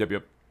 Yep.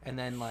 Yep. And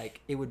then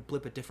like it would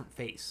blip a different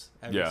face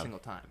every Yeah. single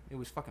time. It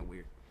was fucking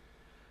weird.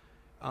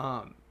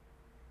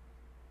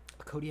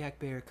 A Kodiak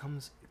bear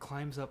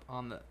climbs up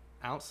on the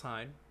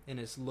outside and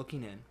is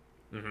looking in.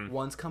 Mm-hmm.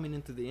 One's coming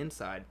in through the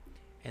inside,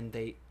 and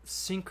they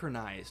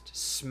synchronized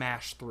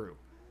smash through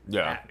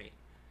Yeah. at me,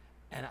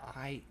 and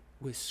I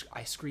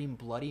screamed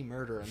bloody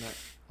murder, and then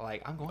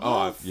like I'm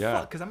going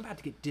yeah. because I'm about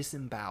to get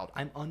disemboweled.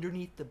 I'm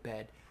underneath the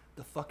bed.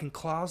 The fucking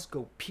claws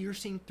go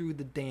piercing through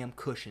the damn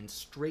cushion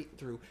straight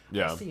through.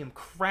 Yeah. I see him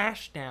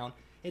crash down.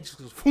 It just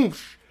goes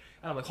whoosh.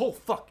 And I'm like, oh,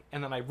 fuck.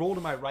 And then I roll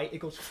to my right. It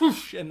goes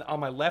whoosh. And on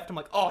my left, I'm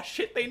like, oh,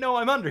 shit, they know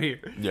I'm under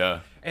here.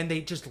 Yeah. And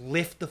they just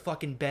lift the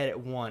fucking bed at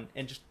one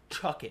and just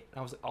chuck it. And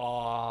I was like,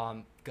 oh,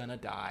 I'm gonna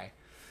die.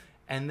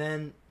 And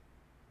then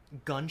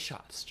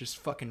gunshots just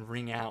fucking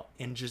ring out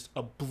and just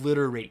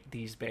obliterate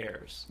these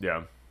bears.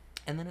 Yeah.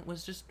 And then it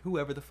was just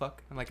whoever the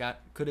fuck. I'm like,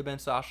 could have been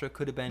Sasha,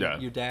 could have been Yeah,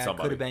 your dad,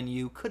 somebody. could have been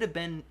you, could have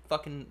been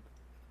fucking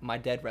my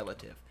dead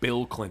relative.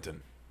 Bill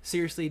Clinton.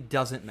 Seriously,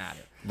 doesn't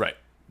matter. Right.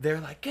 They're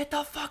like, get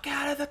the fuck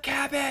out of the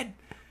cabin.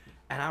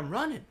 And I'm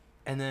running.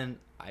 And then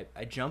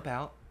I jump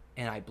out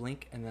and I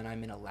blink and then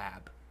I'm in a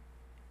lab.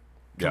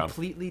 Yeah.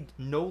 Completely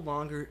no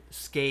longer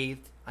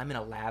scathed. I'm in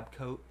a lab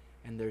coat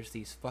and there's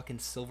these fucking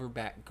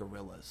silverback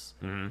gorillas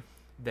Mm-hmm.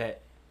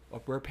 that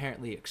we're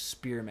apparently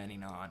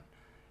experimenting on.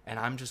 And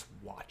I'm just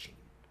watching.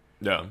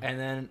 Yeah. And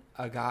then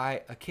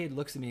a kid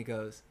looks at me and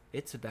goes,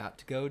 it's about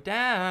to go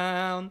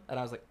down. And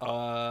I was like,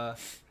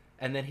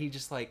 And then he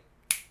just like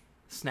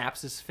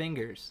snaps his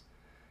fingers.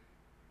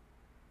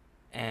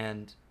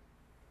 And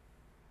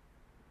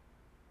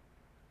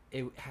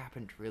it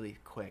happened really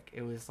quick.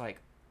 It was like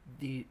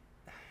you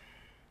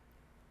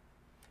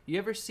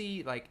ever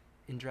see like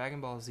in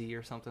Dragon Ball Z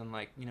or something,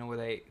 like, you know, where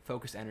they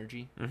focus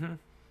energy Mm-hmm.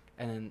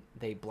 and then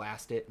they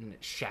blast it and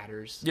it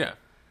shatters? Yeah.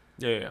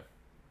 Yeah.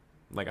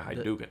 Like a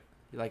Hadouken.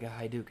 Like a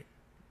Hadouken.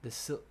 The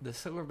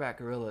silverback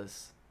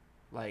gorillas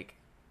like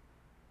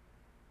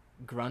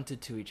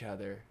grunted to each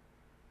other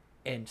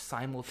and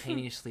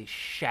simultaneously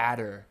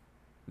shatter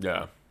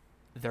Yeah.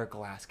 their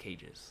glass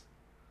cages.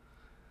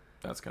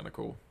 That's kind of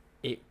cool.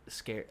 It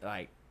scared,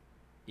 like,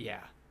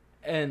 yeah.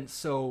 And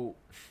so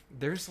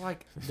there's a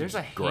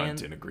Grunt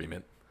hand. in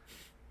agreement.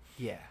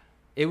 Yeah,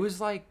 it was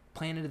like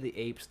Planet of the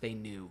Apes. They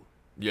knew,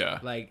 Yeah.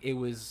 like,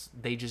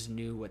 they just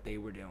knew what they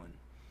were doing.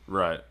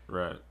 Right.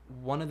 Right.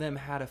 One of them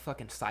had a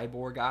fucking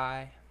cyborg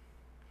eye.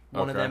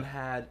 One of Okay. them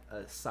had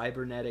a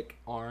cybernetic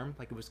arm,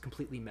 like it was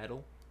completely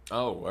metal.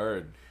 Oh,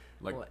 word.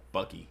 Like What?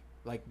 Bucky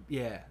Like,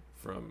 yeah,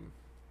 from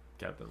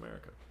Captain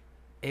America.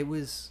 it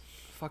was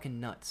fucking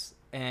nuts.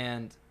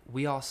 And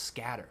we all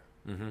scatter.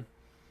 Mm-hmm.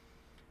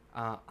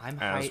 I'm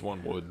As high.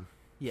 one would.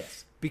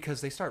 Yes,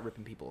 because they start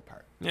ripping people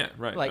apart. Yeah.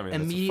 Right. Like, I mean,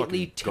 that's a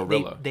immediately fucking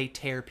gorilla. they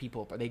tear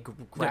people apart. They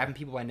grabbing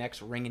people by necks,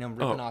 wringing them,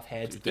 ripping Oh, off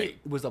heads. dude, It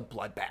was a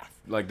bloodbath.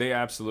 Like they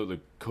absolutely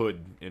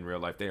could in real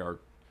life. They are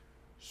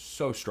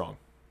so strong.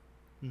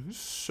 Mhm.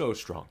 So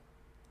strong.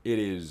 It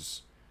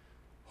is.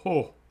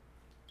 Oh.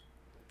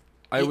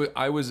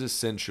 I was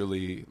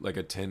essentially like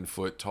a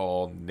 10-foot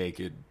tall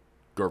naked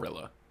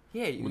gorilla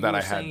Yeah, you that were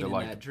I had saying to in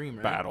like that dream,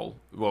 right? battle.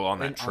 Well, on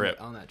that And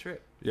trip. On that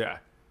trip. Yeah.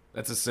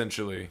 That's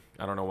essentially.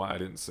 I don't know why I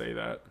didn't say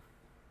that.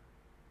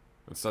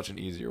 It's such an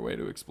easier way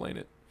to explain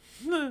it.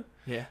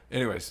 Yeah.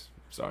 Anyways,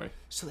 sorry.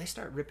 So they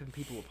start ripping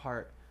people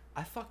apart.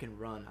 I fucking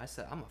run. I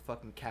said, I'm a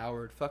fucking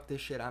coward. Fuck this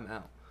shit. I'm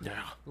out.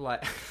 Yeah.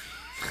 Like,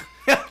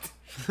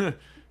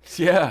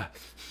 Yeah.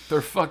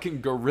 They're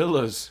fucking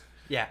gorillas.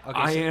 yeah. Okay.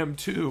 I so, am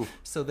too.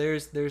 So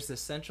there's the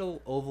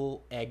central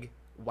oval egg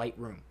white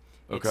room.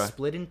 It's Okay.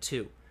 split in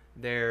two.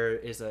 There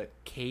is a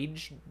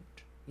cage,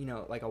 you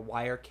know, like a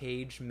wire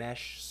cage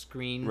mesh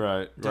screen Right.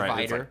 Right. It's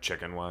divider, like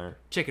chicken wire.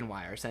 chicken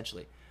wire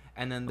essentially.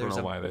 And then I there's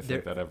don't know why they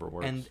think that ever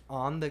works. And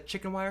on the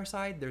chicken wire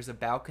side, there's a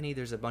balcony.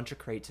 There's a bunch of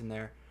crates in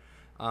there.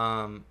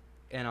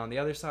 And on the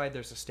other side,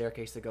 there's a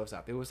staircase that goes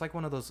up. It was like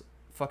one of those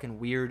fucking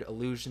weird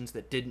illusions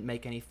that didn't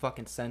make any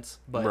fucking sense,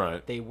 but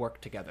Right. they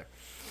worked together.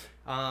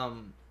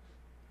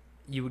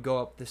 You would go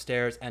up the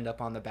stairs, end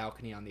up on the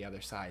balcony on the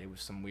other side. It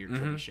was some weird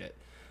trippy Mhm. shit.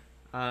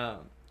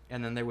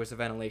 And then there was a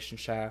ventilation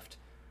shaft,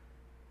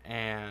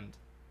 and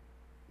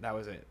that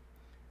was it.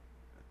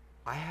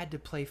 I had to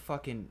play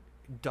fucking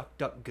duck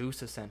duck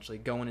goose essentially,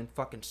 going in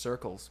fucking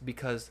circles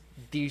because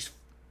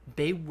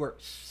they were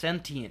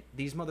sentient.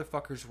 These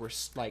motherfuckers were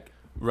like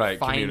Right.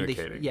 find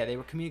Communicating. they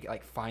were communicating,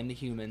 like, find the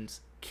humans,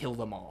 kill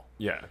them all.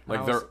 Yeah. I Like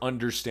was- they're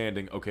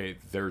understanding. Okay,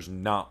 there's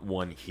not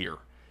one here.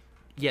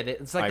 Yeah,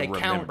 it's like I they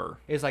remember. count.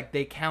 It's like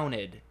they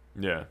counted,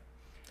 Yeah.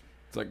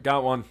 It's like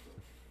got one.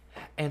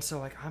 and so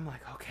like I'm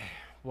like, okay,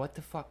 what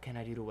the fuck can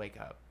I do to wake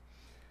up?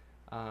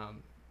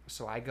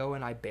 So I go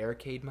and I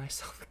barricade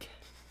myself again.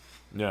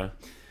 Yeah.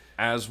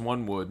 As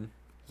one would.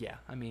 Yeah,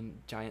 I mean,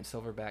 giant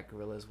silverback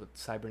gorillas with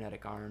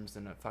cybernetic arms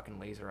and a fucking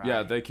laser eye.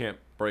 Yeah, they can't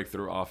break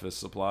through office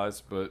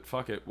supplies, but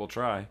fuck it, we'll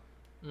try.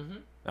 Mm-hmm.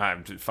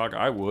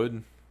 I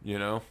would, you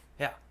know?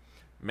 Yeah.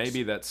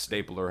 Maybe that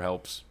stapler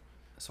helps.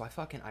 So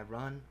I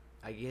run,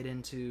 I get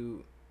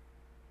into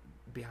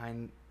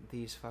behind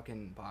these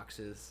fucking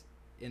boxes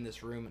in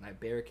this room, and I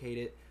barricade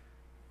it,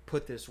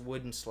 put this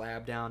wooden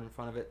slab down in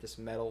front of it, this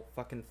metal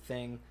fucking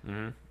thing.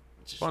 Mm-hmm.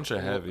 Just Bunch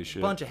of heavy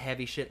shit. Bunch of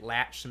heavy shit,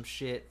 latch some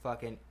shit,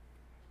 fucking,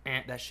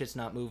 that shit's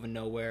not moving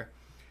nowhere.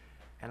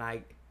 And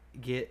I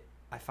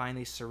find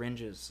these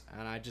syringes,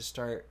 and I just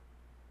start,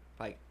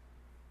 like,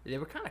 they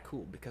were kind of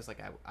cool because, like,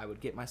 I would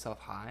get myself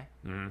high,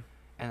 and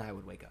I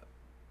would wake up.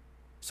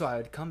 So I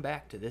would come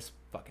back to this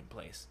fucking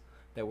place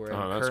that we're in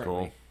that's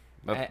currently.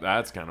 cool.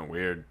 That's kind of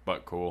weird,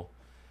 but cool.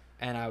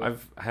 And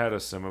I've had a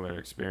similar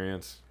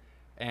experience.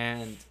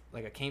 And,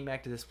 like, I came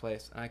back to this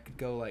place, and I could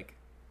go, like...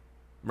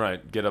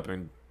 Right, get up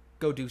and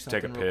go do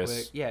something take a real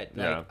piss. quick.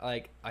 Yeah,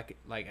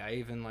 I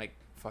even, like,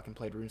 fucking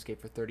played RuneScape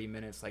for 30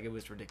 minutes. Like, it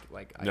was ridiculous.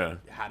 Like, I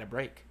had a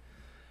break.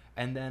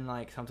 And then,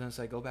 like, sometimes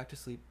I go back to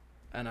sleep,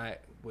 and I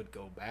would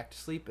go back to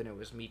sleep, and it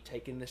was me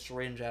taking the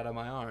syringe out of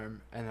my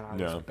arm, and then I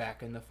was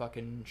back in the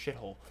fucking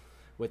shithole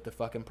with the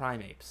fucking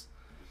primates.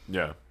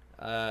 Yeah.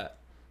 I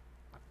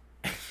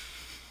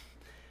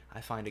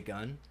find a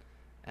gun,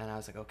 and I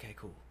was like, okay,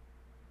 cool.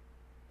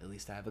 At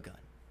least I have a gun.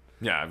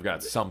 Yeah, I've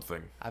got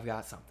something.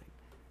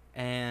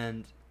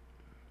 And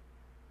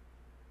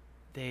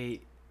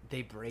they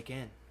break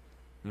in.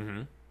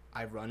 Mm-hmm.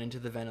 I run into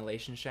the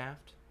ventilation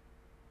shaft.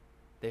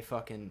 They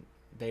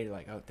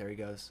like, oh, there he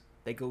goes.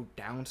 They go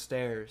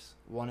downstairs,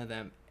 one of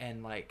them,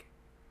 and, like,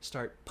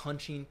 start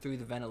punching through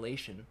the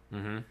ventilation.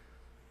 Mm-hmm.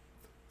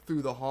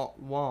 Through the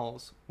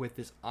walls with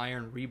this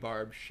iron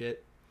rebarb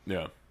shit.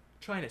 Yeah.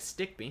 Trying to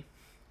stick me.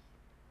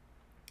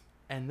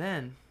 And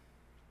then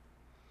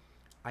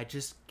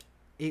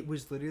it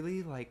was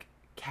literally like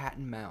cat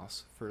and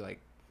mouse for like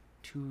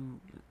two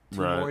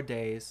more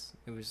days.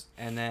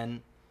 And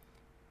then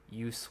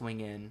you swing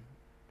in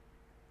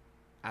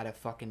out of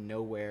fucking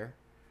nowhere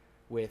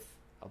with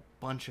a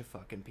bunch of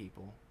fucking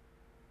people.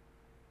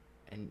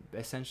 And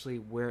essentially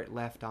where it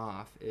left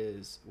off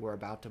is we're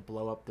about to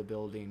blow up the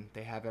building.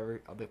 They have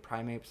the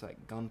primates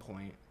like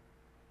gunpoint,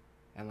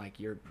 and, like,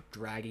 you're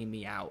dragging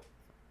me out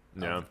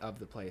of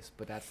the place.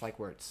 But that's, like,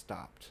 where it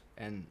stopped.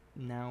 And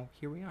now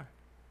here we are.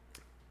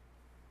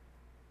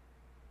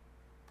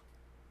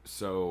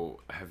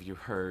 So, have you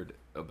heard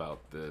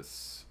about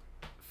this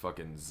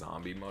fucking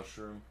zombie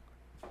mushroom?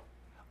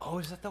 Oh,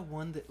 is that the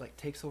one that, like,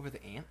 takes over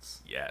the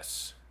ants?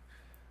 Yes.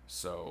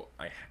 So,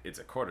 it's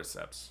a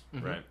cordyceps,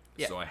 Mm-hmm. right?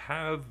 Yeah. So I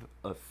have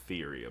a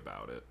theory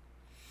about it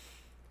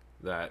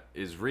that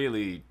is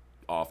really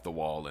off the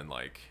wall and,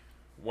 like,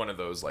 one of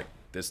those, like,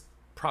 this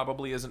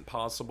probably isn't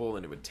possible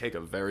and it would take a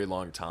very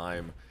long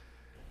time,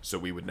 so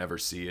we would never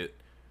see it.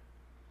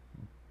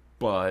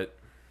 But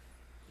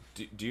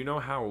do you know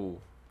how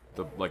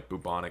the, like,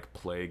 bubonic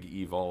plague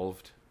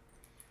evolved?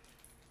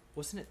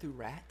 Wasn't it through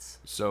rats?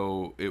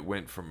 So it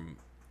went from,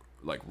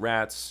 like,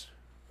 rats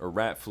or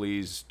rat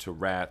fleas to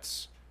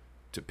rats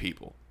to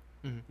people.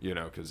 Mm-hmm. You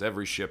know, because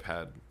every ship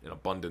had an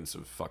abundance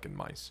of fucking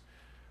mice.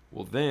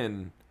 Well,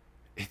 then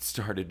it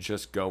started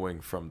just going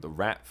from the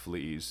rat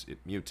fleas. It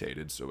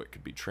mutated so it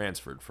could be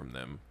transferred from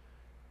them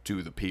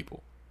to the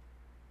people,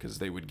 because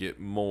they would get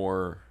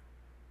more.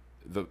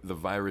 The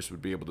virus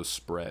would be able to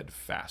spread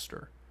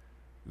faster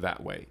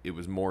that way. It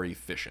was more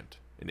efficient,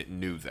 and it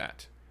knew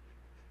that,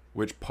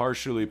 which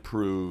partially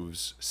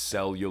proves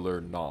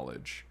cellular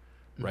knowledge,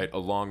 right? Mm-hmm.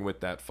 Along with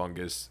that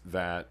fungus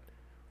that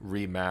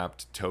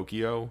remapped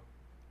Tokyo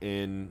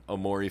in a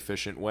more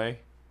efficient way.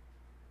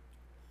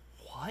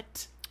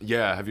 What?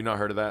 Yeah, have you not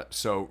heard of that?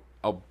 So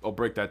I'll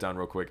break that down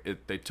real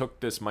quick. They took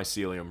this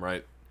mycelium,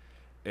 right,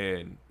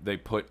 and they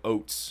put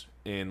oats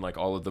in, like,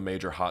 all of the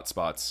major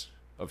hotspots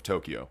of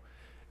Tokyo,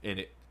 and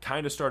it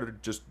kind of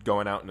started just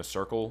going out in a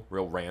circle,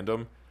 real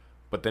random,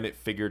 but then it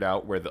figured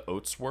out where the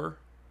oats were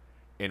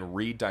and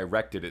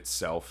redirected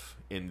itself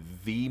in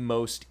the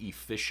most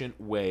efficient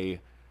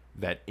way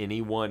that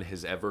anyone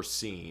has ever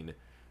seen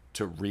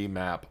to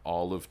remap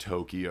all of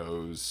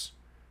Tokyo's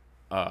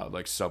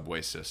like,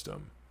 subway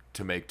system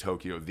to make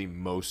Tokyo the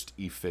most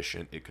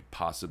efficient it could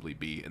possibly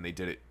be, and they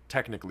did it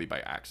technically by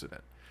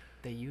accident.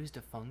 They used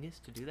a fungus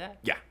to do that?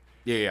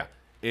 Yeah.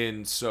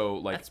 And so,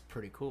 like, that's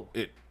pretty cool.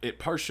 It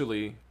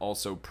partially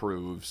also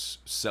proves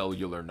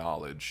cellular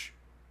knowledge,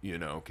 you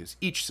know, because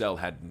each cell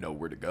had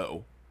nowhere to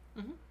go.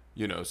 Mm-hmm.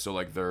 You know, so,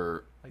 like,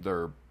 they're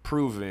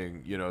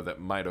proving, you know,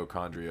 that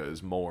mitochondria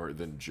is more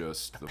than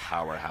just the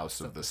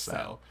powerhouse of the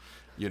cell.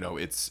 You know,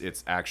 it's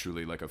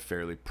actually, like, a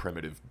fairly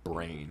primitive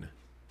brain.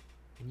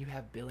 And you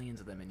have billions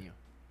of them in you.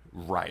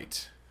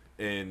 Right.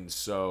 And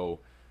so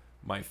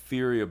my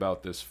theory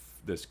about this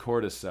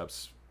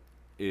cordyceps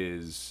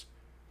is,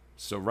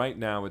 so right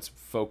now it's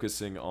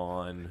focusing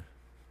on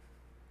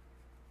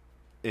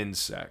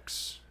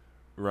insects,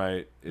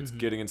 right? It's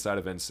getting inside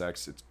of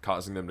insects. It's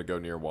causing them to go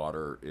near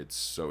water.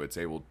 It's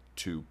able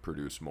to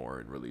produce more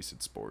and release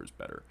its spores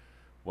better.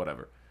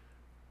 Whatever.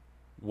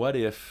 What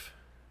if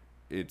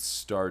it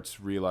starts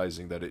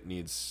realizing that it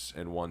needs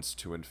and wants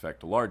to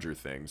infect larger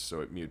things,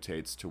 so it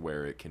mutates to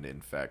where it can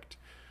infect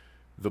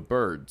the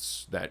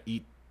birds that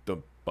eat the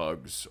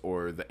bugs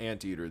or the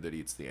anteater that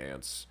eats the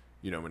ants,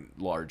 in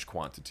large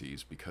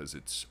quantities because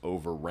it's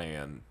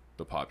overran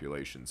the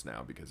populations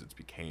now because it's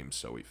became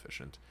so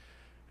efficient.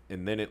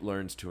 And then it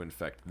learns to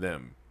infect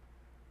them.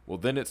 Well,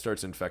 then it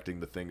starts infecting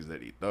the things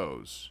that eat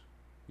those,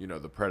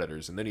 the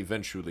predators, and then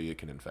eventually it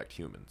can infect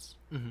humans,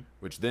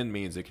 which then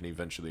means it can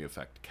eventually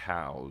affect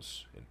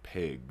cows and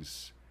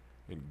pigs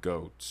and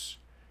goats,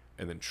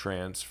 and then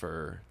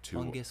transfer to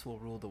fungus will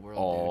rule the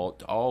world.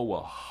 Dude.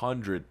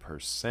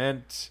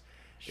 100%.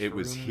 It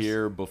was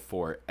here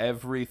before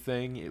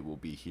everything. It will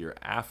be here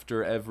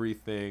after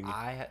everything.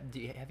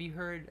 Have you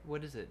heard,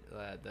 what is it,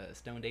 the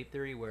stoned ape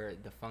theory, where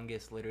the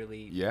fungus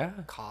literally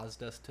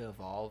caused us to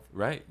evolve?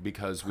 Right,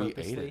 because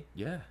purposely? We ate it.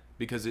 Yeah,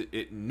 because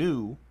it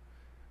knew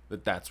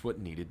that that's what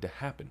needed to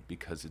happen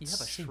because it's. You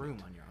have a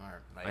shroom on your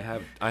arm. Like...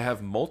 I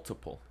have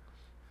multiple.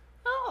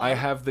 Oh. I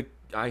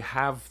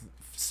have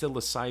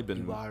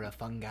psilocybin. You are a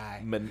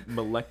fungi.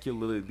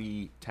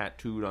 Molecularly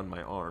tattooed on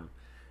my arm,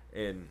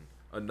 and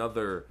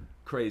another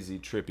crazy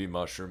trippy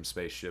mushroom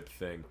spaceship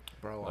thing.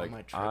 Bro, on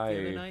my trip the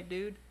other night,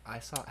 dude, I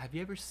saw. Have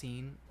you ever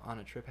seen on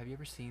a trip? Have you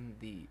ever seen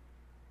the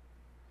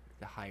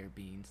higher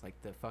beings, like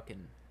the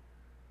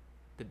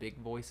big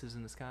voices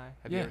in the sky?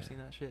 Have you ever seen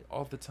that shit?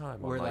 All the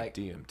time on like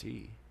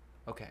DMT.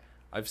 Okay.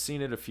 I've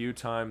seen it a few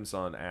times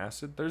on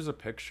acid. There's a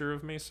picture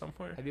of me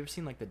somewhere. Have you ever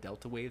seen like the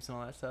delta waves and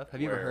all that stuff?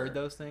 Have you ever heard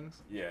those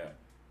things? Yeah.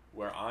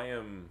 Where I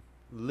am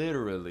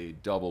literally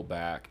double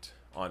backed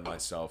on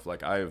myself.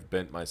 Like I have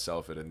bent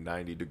myself at a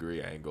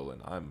 90-degree angle,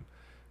 and I'm,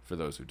 for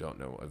those who don't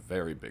know, a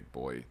very big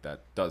boy.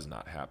 That does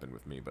not happen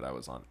with me, but I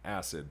was on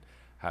acid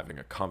having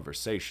a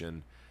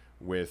conversation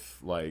with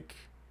like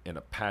an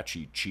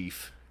Apache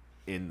chief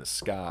in the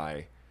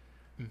sky,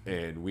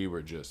 and we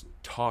were just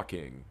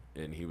talking,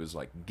 and he was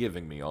like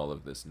giving me all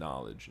of this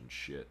knowledge and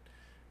shit.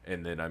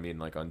 And then I mean,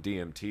 like on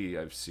DMT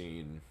I've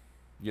seen,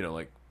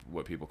 like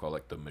what people call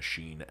like the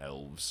machine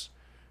elves,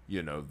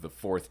 the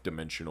fourth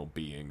dimensional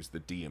beings, the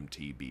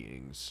DMT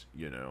beings,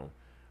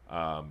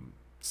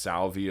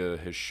 Salvia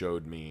has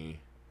showed me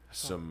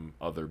some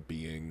other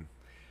being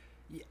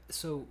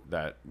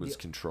that was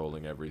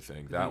controlling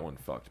everything. That one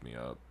fucked me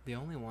up. The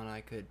only one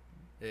I could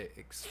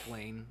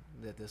explain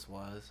that this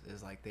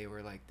is like they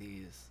were like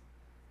these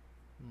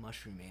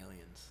mushroom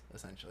aliens,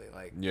 essentially.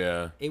 Like,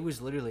 it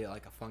was literally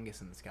like a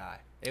fungus in the sky.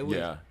 It was,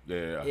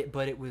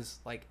 but it was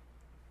like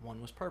one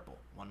was purple,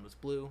 one was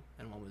blue,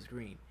 and one was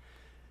green.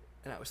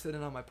 And I was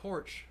sitting on my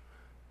porch.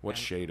 What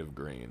shade of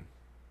green?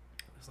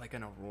 It was like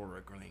an aurora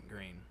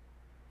green.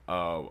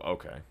 Oh,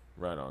 okay,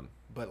 right on.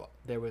 But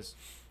there was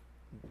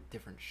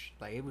different.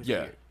 Like it was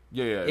weird.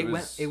 Yeah.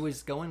 It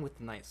was going with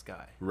the night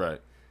sky.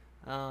 Right.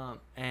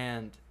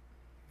 And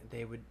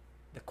the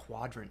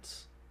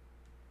quadrants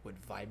would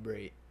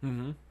vibrate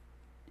and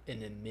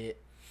emit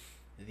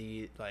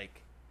the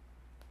like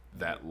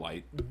that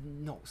light.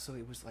 No, so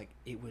it was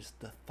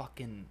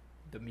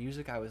the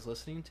music I was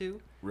listening to.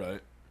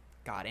 Right.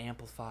 Got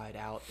amplified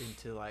out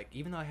into like,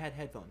 even though I had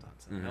headphones on,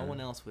 so no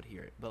one else would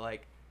hear it, but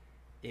like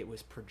it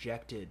was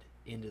projected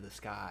into the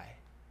sky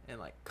and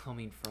like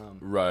coming from.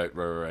 Right.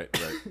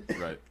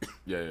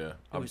 Yeah.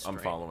 I'm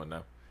following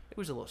now. It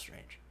was a little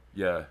strange.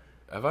 Yeah.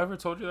 Have I ever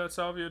told you that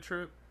Salvia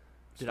trip?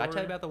 Did I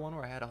tell you about the one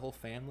where I had a whole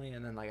family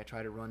and then like I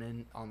tried to run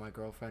in on my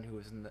girlfriend who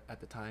was at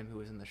the time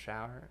in the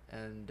shower,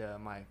 and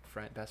my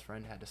best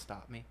friend had to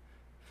stop me?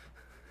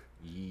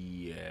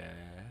 Yes.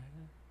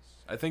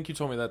 I think you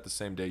told me that the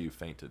same day you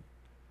fainted.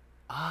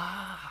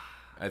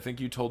 I think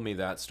you told me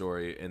that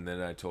story, and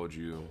then I told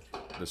you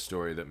the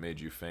story that made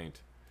you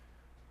faint.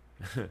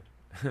 For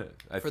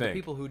the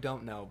people who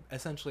don't know,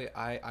 essentially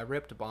I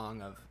ripped a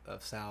bong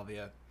of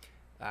salvia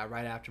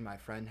right after my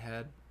friend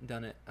had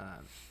done it.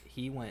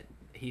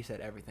 He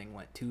said everything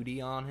went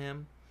 2D on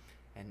him,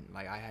 and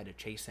like I had to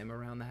chase him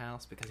around the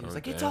house because he was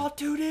like, "It's all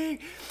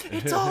 2D!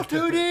 It's all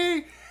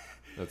 2D!"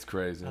 That's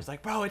crazy. I was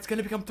like, "Bro, it's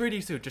gonna become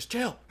 3D soon. Just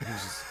chill.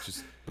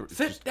 Just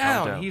sit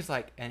down." He's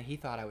like, and he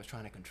thought I was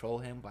trying to control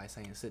him by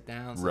saying sit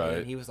down. So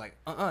right. He was like,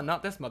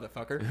 not this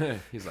motherfucker.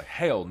 He's like,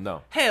 hell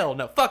no. Hell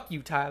no. Fuck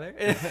you, Tyler.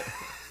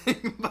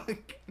 I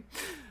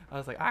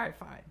was like, all right,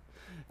 fine.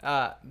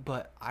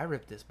 But I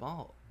ripped this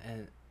ball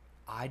and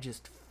I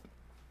just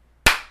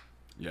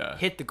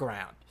hit the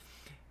ground.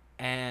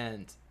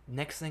 And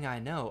next thing I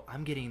know,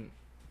 I'm getting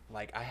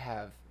like, I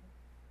have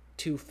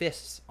 2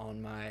 fists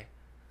on my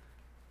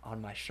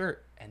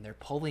shirt, and they're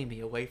pulling me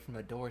away from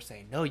the door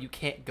saying, "No, you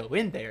can't go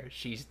in there.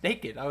 She's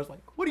naked." I was like,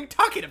 "What are you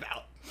talking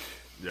about?"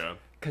 Yeah.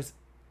 Because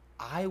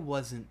I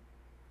wasn't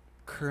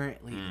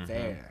currently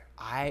there.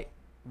 I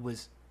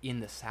was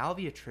in the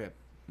salvia trip.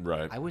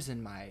 Right. I was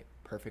in my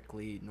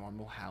perfectly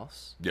normal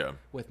house. Yeah.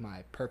 With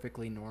my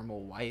perfectly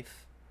normal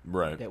wife.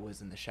 Right. That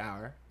was in the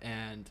shower,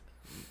 and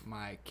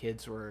my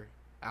kids were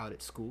out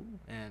at school,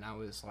 and I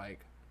was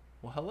like,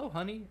 well, hello,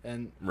 honey.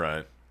 And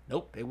Right.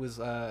 nope, it was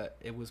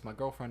my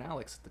girlfriend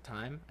Alex at the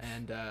time,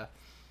 and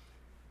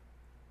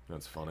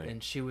That's funny.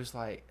 and she was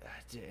like,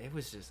 it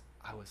was just,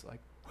 I was like,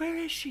 where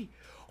is she?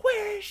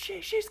 Where is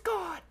she? She's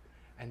gone.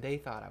 And they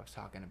thought I was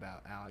talking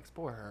about Alex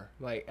Borher.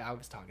 Like, I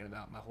was talking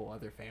about my whole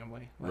other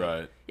family. Like,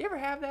 Right. You ever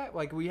have that?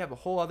 Like, where you have a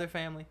whole other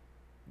family?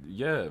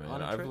 Yeah, man.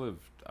 On a trip?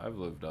 I've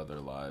lived other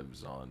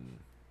lives on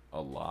a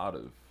lot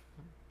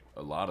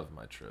of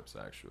my trips,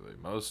 actually.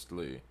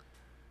 Mostly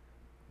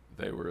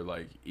they were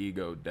like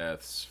ego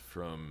deaths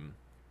from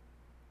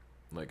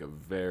like a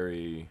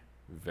very,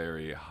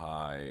 very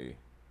high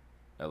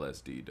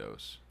LSD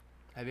dose.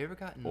 Have you ever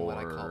gotten what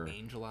I call Or-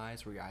 angel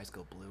eyes, where your eyes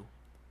go blue?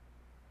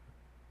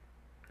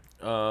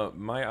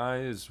 My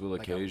eyes will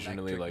Like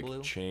occasionally electric like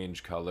blue?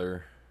 change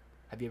color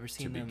Have you ever to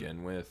seen them?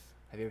 begin with.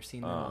 Have you ever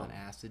seen them on Um,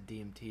 acid,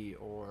 DMT,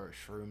 or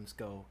shrooms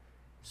go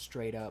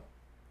straight up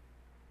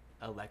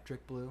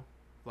electric blue?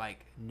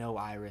 Like no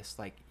iris,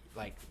 like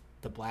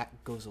the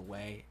black goes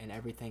away and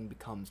everything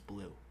becomes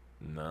blue.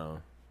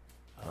 No.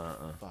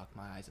 Oh, fuck,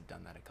 my eyes have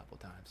done that a couple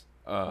times.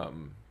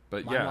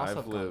 But Mine yeah, also I've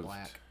have gone lived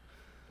black.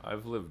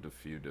 I've lived a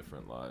few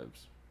different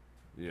lives,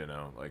 you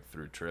know, like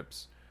through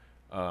trips.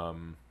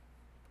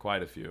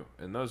 Quite a few.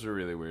 And those are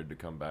really weird to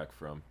come back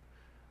from.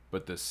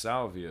 But the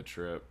salvia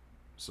trip,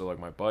 so like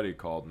my buddy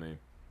called me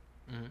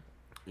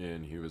Mm-hmm.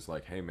 and he was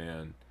like, "Hey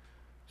man,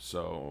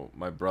 so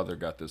my brother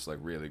got this like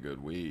really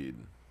good weed.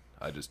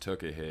 I just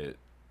took a hit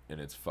and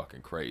it's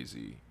fucking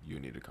crazy. You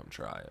need to come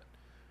try it."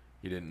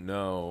 He didn't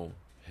know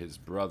his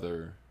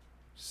brother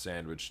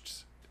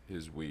sandwiched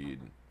his weed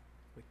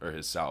or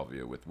his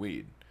salvia with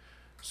weed.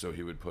 So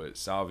he would put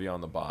salvia on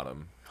the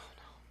bottom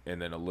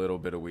and then a little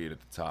bit of weed at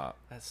the top.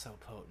 That's so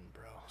potent,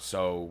 bro.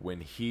 So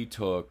when he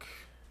took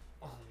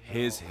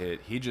his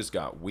hit, he just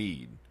got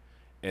weed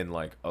and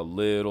like a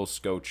little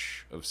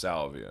scotch of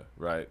salvia,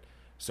 right?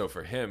 So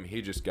for him,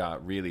 he just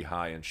got really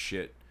high and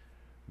shit.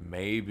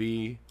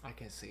 Maybe I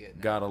can see it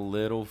now. got a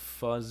little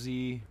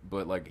fuzzy,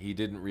 but like he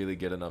didn't really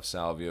get enough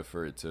salvia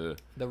for it to.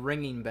 The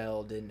ringing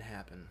bell didn't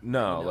happen.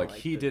 No, You know, like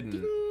he the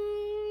didn't.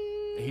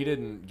 He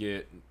didn't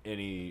get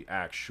any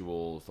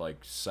actual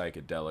like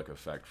psychedelic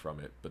effect from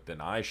it. But then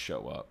I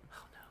show up.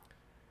 Oh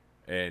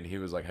no. And he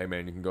was like, "Hey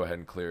man, you can go ahead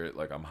and clear it.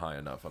 Like I'm high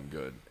enough, I'm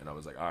good." And I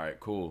was like, "All right,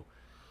 cool."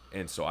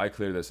 And so I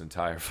cleared this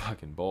entire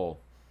fucking bowl.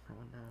 Oh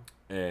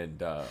no.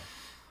 And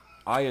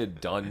I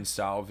had done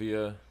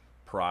salvia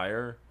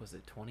prior. Was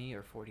it 20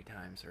 or 40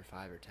 times or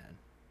 5 or 10?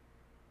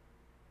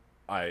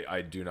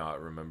 I do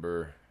not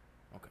remember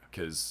Okay.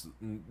 because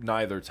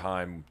neither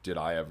time did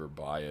I ever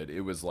buy it.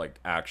 It was like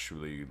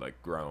actually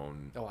like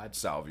grown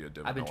salvia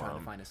divinorum. I've been trying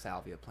to find a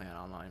salvia plant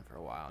online for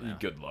a while now.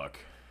 Good luck.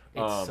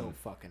 It's so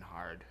fucking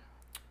hard.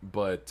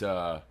 But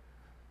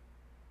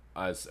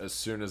as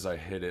soon as I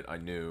hit it, I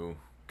knew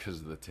because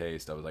of the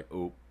taste. I was like,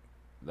 "Oh,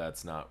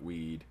 that's not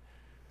weed."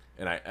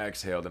 And I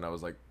exhaled, and I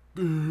was like,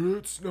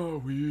 "It's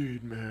not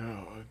weed,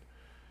 man."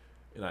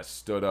 And I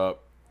stood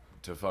up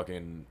to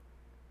fucking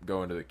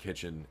go into the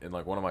kitchen. And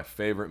like one of my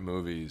favorite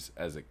movies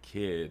as a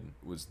kid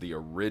was the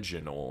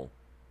original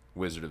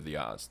Wizard of the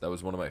Oz. That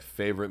was one of my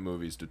favorite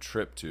movies to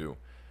trip to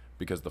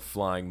because the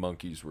flying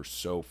monkeys were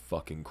so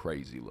fucking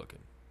crazy looking.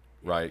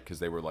 Right? Because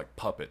they were like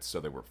puppets, so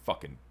they were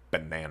fucking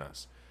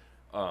bananas.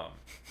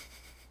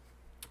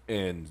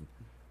 And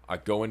I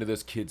go into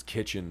this kid's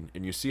kitchen,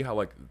 and you see how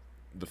like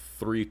the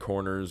three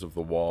corners of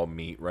the wall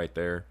meet right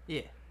there?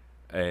 Yeah.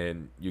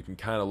 And you can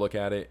kind of look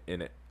at it,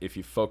 and if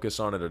you focus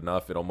on it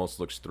enough, it almost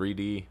looks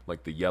 3D,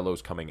 like the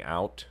yellow's coming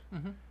out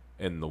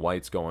and the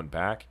white's going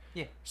back.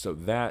 Yeah. So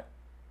there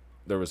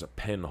was a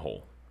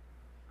pinhole.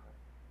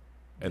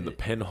 And the Did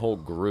it- pinhole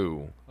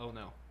grew. Oh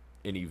no.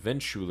 And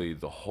eventually,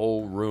 the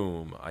whole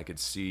room, I could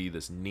see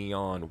this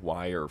neon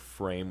wire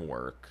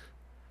framework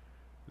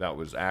that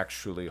was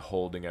actually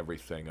holding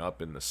everything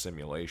up in the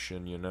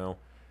simulation, you know?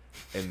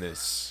 And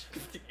this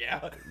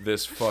Yeah.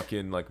 this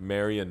fucking, like,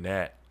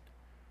 marionette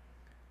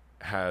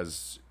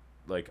has,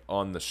 like,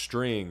 on the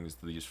strings,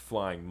 these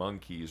flying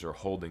monkeys are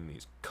holding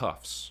these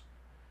cuffs.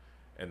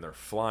 And they're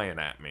flying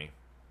at me,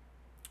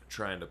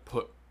 trying to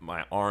put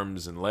my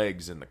arms and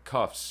legs in the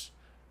cuffs.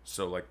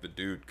 So, like, the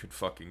dude could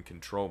fucking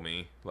control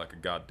me like a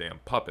goddamn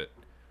puppet,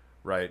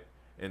 right?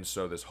 And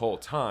so this whole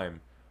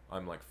time,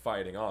 I'm, like,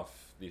 fighting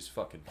off these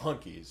fucking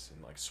monkeys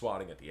and, like,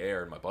 swatting at the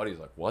air. And my buddy's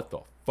like, "What the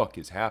fuck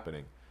is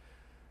happening?"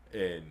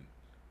 And,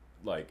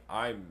 like,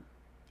 I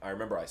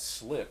remember I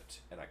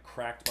slipped and I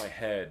cracked my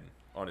head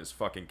on his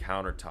fucking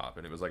countertop.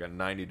 And it was, like, a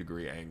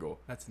 90-degree angle.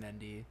 That's an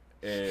ND.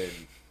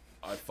 And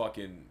I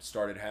fucking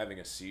started having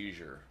a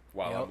seizure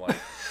while Yep. I'm like,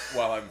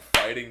 while I'm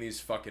fighting these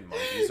fucking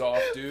monkeys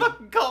off, dude.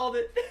 Fucking called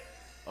it.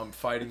 I'm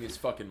fighting these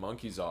fucking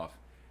monkeys off,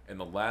 and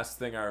the last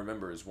thing I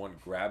remember is one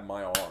grabbed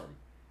my arm,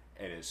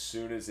 and as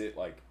soon as it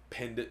like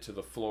pinned it to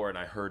the floor and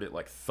I heard it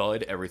like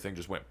thud, everything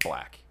just went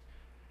black.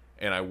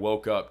 And I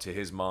woke up to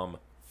his mom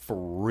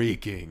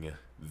freaking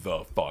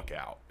the fuck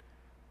out.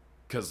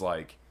 'Cause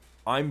like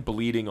I'm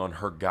bleeding on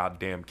her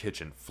goddamn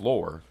kitchen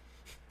floor,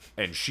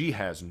 and she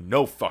has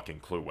no fucking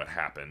clue what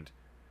happened.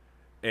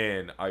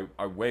 And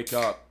I wake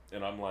up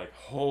and I'm like,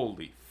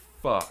 holy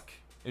fuck.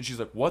 And she's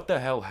like, what the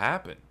hell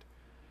happened?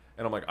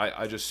 And I'm like,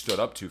 I just stood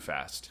up too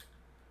fast.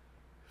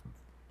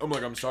 I'm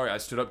like, I'm sorry, I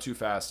stood up too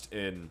fast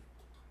and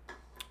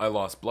I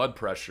lost blood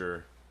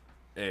pressure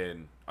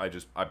and I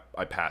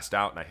passed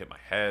out and I hit my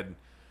head.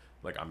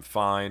 Like, I'm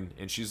fine.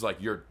 And she's like,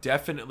 you're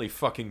definitely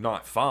fucking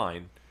not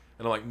fine.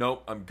 And I'm like,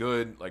 nope, I'm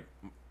good. Like,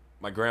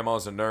 my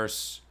grandma's a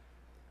nurse.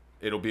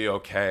 It'll be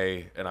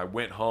okay. And I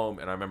went home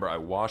and I remember I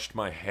washed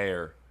my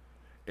hair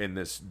in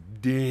this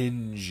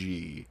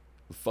dingy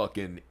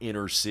fucking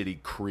inner city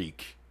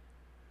creek.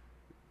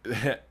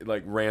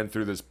 Like, ran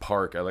through this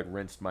park. I like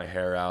rinsed my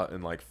hair out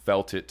and like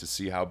felt it to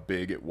see how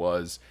big it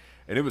was.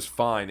 And it was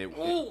fine.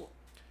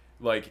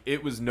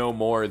 It was no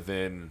more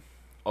than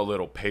a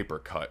little paper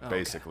cut,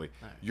 basically. Okay.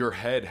 Right. Your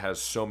head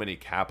has so many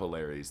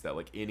capillaries that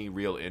like any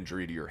real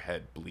injury to your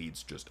head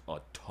bleeds just a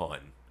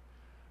ton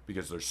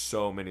because there's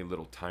so many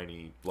little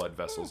tiny blood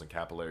vessels and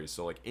capillaries.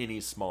 So like any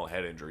small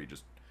head injury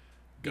just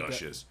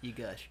gushes. You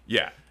gush.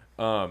 Yeah.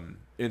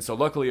 And so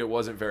luckily it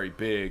wasn't very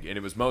big and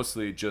it was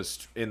mostly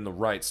just in the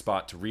right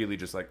spot to really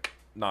just like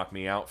knock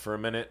me out for a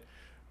minute.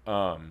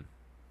 And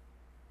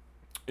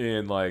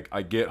like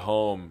I get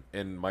home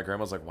and my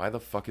grandma's like, why the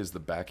fuck is the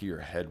back of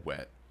your head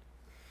wet?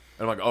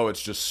 And I'm like, oh,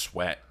 it's just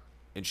sweat.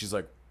 And she's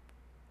like,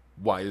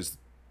 why is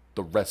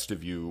the rest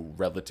of you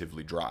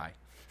relatively dry?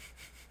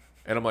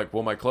 And I'm like,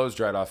 well, my clothes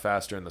dried off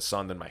faster in the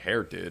sun than my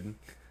hair did.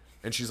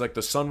 And she's like,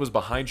 the sun was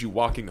behind you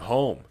walking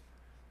home.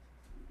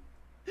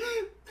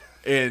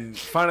 And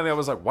finally I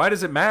was like, why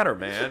does it matter,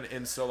 man?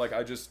 And so like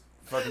I just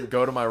fucking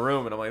go to my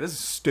room and I'm like, this is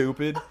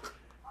stupid.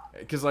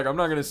 Because like I'm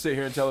not going to sit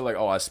here and tell her like,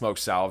 oh, I smoked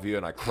salvia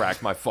and I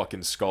cracked my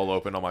fucking skull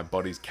open on my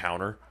buddy's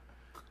counter.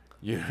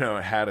 You know,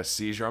 had a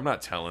seizure. I'm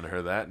not telling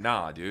her that.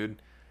 Nah, dude.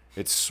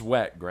 It's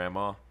sweat,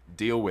 Grandma.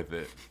 Deal with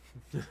it.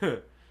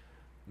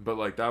 But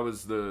like that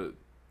was the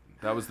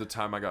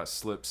time I got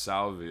slipped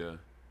salvia.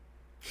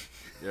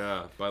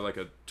 Yeah, by like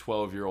a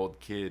 12-year-old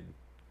kid.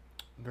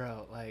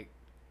 Bro, like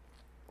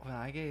when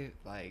I gave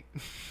like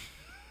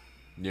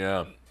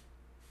Yeah.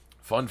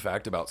 Fun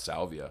fact about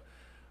salvia.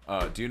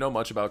 Do you know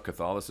much about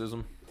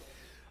Catholicism?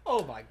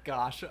 oh my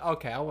gosh.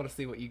 Okay, I want to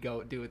see what you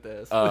do with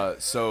this.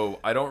 So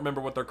I don't remember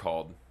what they're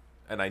called.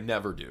 And I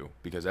never do,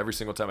 because every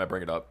single time I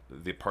bring it up,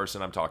 the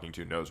person I'm talking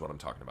to knows what I'm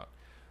talking about.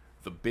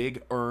 The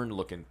big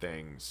urn-looking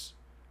things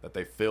that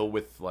they fill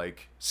with,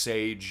 like,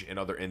 sage and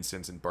other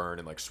incense and burn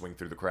and, like, swing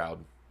through the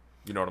crowd.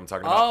 You know what I'm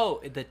talking about?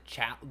 Oh,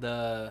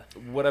 the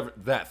Whatever,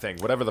 that thing,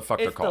 whatever the fuck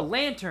they're it's the called.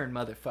 lantern,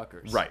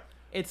 motherfuckers. Right.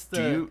 It's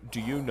the Do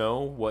you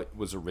know what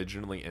was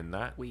originally in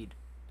that? weed,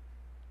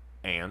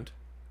 And?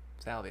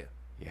 salvia.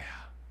 Yeah.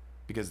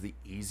 Because the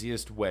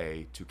easiest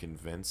way to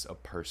convince a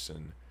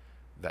person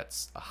that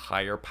a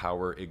higher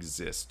power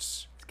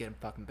exists It's getting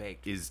fucking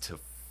baked. is to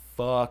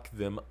fuck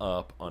them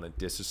up on a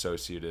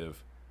dissociative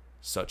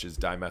such as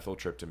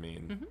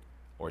dimethyltryptamine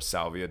or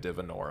salvia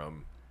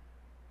divinorum.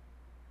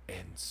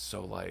 And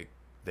so like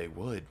they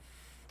would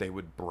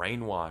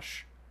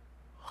brainwash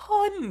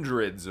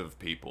hundreds of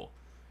people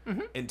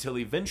until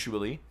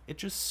eventually it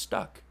just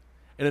stuck.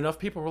 And enough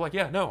people were like,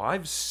 yeah, no,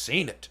 I've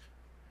seen it.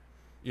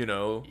 You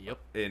know? Yep.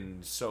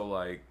 And so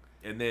like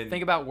and then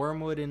Think about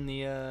wormwood in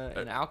the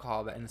in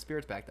alcohol and the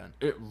spirits back then.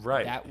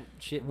 right. That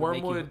shit would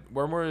make you-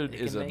 Wormwood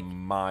it is can a make-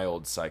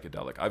 mild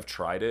psychedelic. I've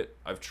tried it.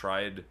 Have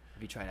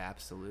you tried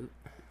Absolute?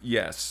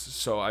 Yes.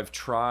 So I've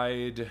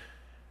tried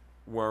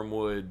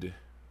wormwood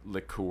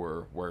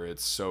liqueur where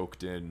it's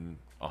soaked in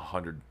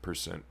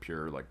 100%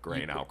 pure like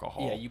grain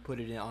alcohol. Yeah, you put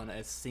it in on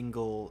a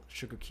single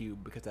sugar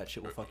cube because that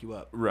shit will fuck you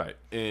up. Right.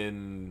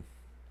 And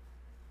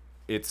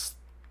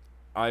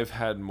I've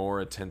had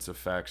more intense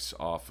effects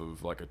off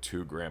of like a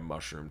 2-gram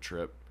mushroom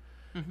trip.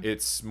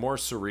 It's more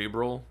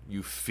cerebral.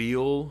 You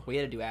feel We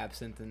had to do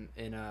absinthe in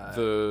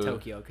The-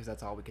 Tokyo because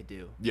that's all we could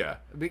do. yeah.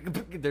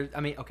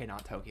 Okay,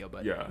 not Tokyo,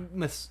 but Yeah.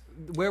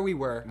 Where we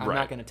were. I'm Right.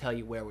 not going to tell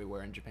you where we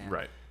were in Japan.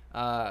 Right.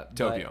 But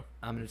Tokyo.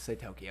 I'm going to say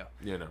Tokyo.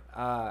 You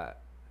know.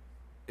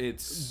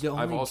 It's The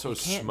I've only- also you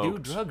can't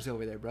smoked do drugs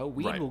over there, bro.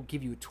 Weed Right. will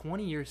give you a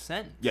 20-year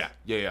sentence.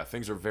 Yeah.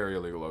 Things are very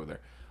illegal over there.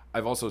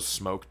 I've also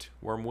smoked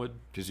wormwood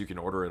because you can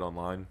order it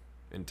online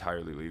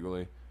entirely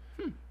legally.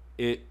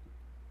 It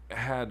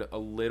had a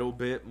little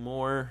bit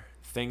more.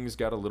 Things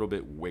got a little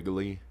bit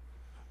wiggly,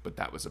 but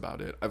that was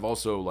about it. I've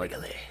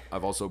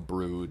also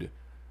brewed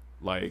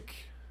like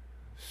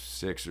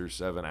 6 or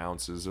 7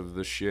 ounces of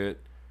the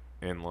shit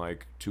in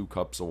like 2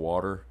 cups of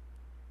water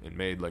and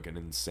made like an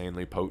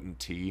insanely potent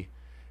tea.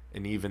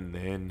 And even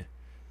then,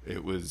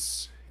 it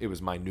was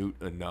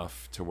minute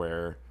enough to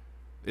where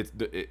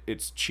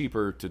it's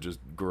cheaper to just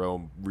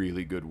grow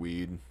really good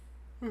weed,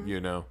 you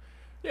know.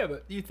 Yeah,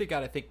 but you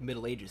gotta think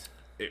Middle Ages.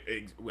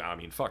 I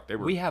mean, fuck, they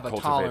were. We have a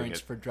cultivating tolerance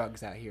it. for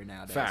drugs out here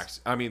nowadays.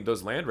 Facts. I mean,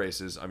 those land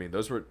races. I mean,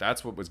 that's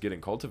what was getting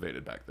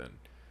cultivated back then.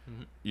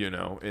 You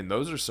know, and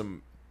those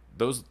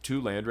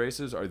 2 land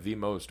races are the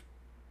most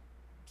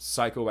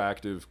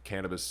psychoactive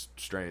cannabis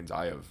strains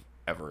I have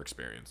ever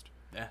experienced.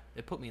 Yeah,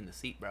 it put me in the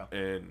seat, bro.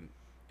 And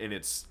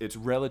it's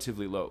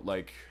relatively low.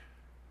 Like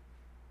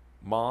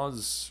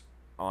Moz,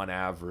 on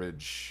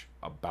average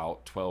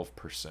about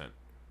 12%.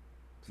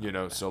 You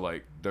know, bad. so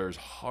like there's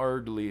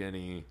hardly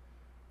any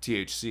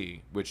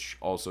THC, which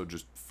also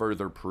just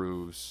further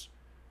proves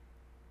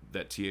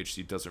that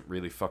THC doesn't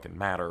really fucking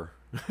matter.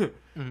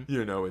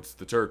 You know, it's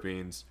the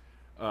terpenes.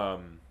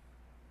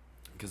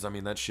 Because I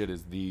mean, that shit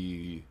is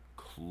the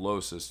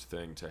closest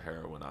thing to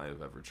heroin I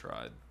have ever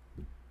tried.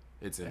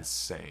 It's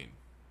insane.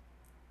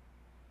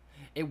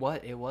 It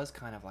was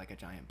kind of like a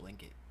giant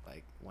blanket.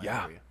 Like,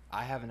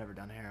 I haven't ever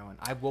done heroin.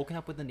 I've woken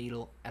up with a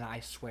needle, and I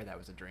swear that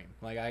was a dream.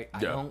 Like, I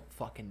don't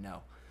fucking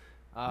know.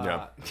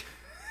 Yeah.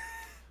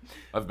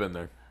 I've been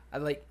there. I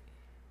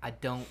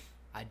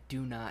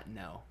do not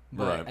know.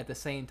 But Right. at the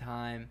same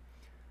time,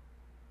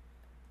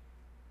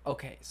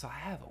 okay, so I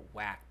have a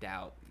whacked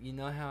out. You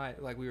know how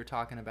we were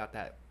talking about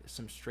that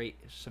some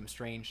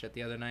strange shit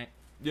the other night,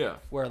 Yeah.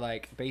 where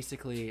like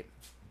basically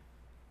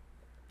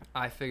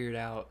I figured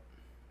out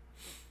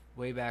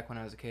way back when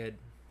I was a kid.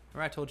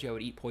 Remember I told you I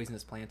would eat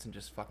poisonous plants and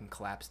just fucking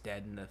collapse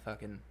dead in the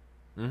fucking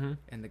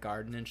in the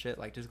garden and shit,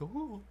 like just go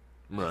ooh,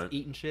 Right. just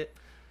eating shit.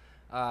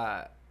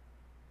 I've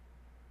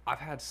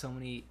had so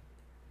many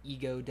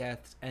ego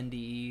deaths,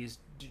 NDEs,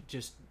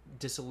 just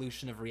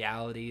dissolution of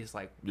realities.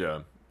 Like,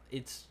 Yeah.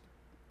 it's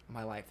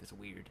my life is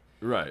weird.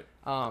 Right.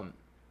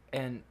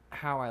 And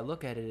how I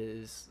look at it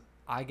is,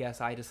 I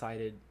guess I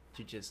decided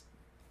to just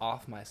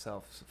off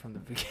myself from the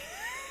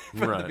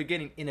from Right. the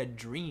beginning in a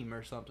dream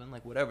or something,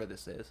 like whatever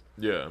this is,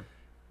 Yeah.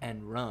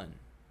 and run.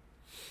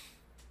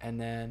 And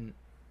then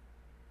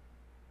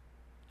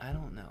I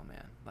don't know,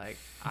 man. Like,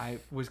 I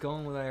was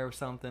going with there or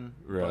something,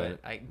 Right,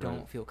 but I don't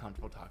right. feel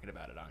comfortable talking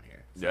about it on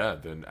here. So Yeah,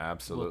 then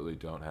absolutely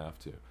don't have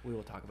to. we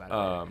will talk about it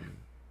later.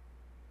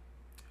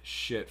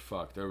 Shit,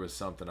 fuck. There was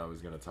something I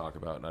was going to talk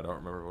about, and I don't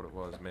remember what it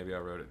was. Maybe I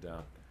wrote it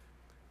down.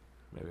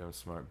 Maybe I'm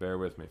smart. Bear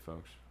with me,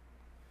 folks.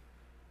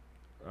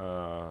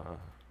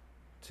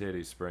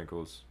 Titty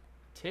sprinkles.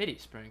 Titty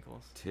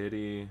sprinkles.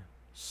 Titty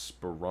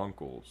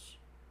sprunkles.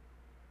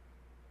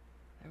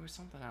 There was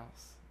something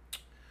else.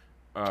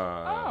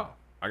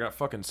 I got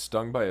fucking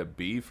stung by a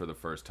bee for the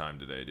first time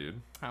today,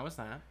 dude. How was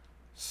that?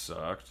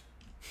 Sucked.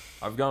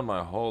 I've gone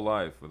my whole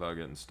life without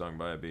getting stung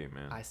by a bee,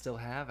 man. I still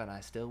have, and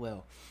I still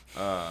will.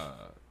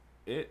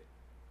 It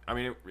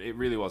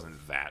really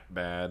wasn't that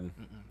bad,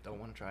 Don't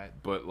want to try it.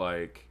 but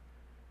like,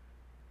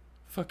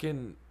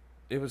 fucking,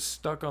 it was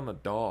stuck on the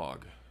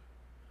dog.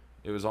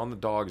 It was on the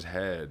dog's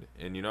head,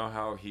 and you know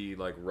how he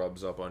like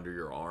rubs up under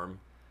your arm,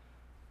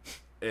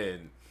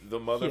 and the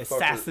motherfucker. He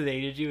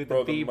assassinated you with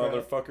Bro, the bee, the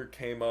bro. motherfucker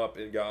came up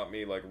and got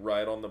me like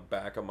right on the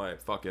back of my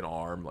fucking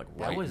arm, like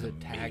right That was in a the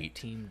tag meat.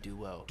 team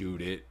duo.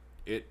 Dude,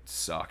 it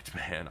sucked,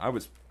 man. I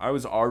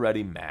was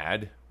already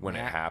mad when it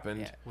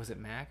happened. Yeah. Was it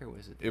Mac or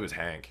was it? It was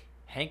Hank.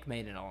 Hank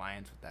made an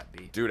alliance with that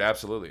bee. Dude,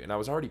 absolutely. And I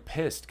was already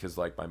pissed because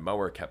like my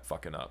mower kept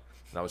fucking up,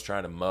 and I was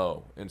trying to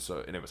mow, and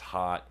it was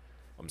hot.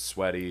 I'm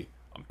sweaty.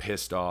 I'm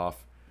pissed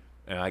off,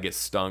 and I get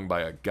stung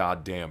by a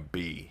goddamn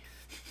bee.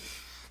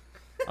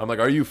 I'm like,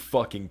 are you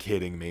fucking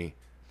kidding me?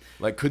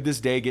 Like, could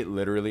this day get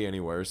literally any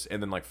worse?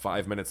 And then like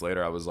 5 minutes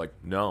later, I was like,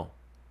 no,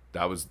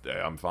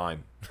 I'm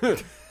fine.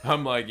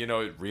 I'm like,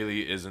 it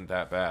really isn't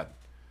that bad.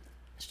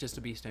 It's just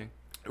a bee sting.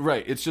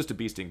 Right, it's just a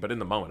bee sting. But in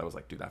the moment, I was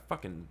like, dude, I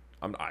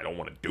don't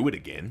want to do it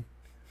again.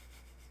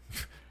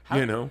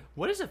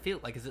 What does it feel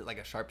like? Is it like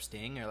a sharp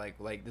sting, or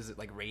like does it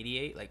like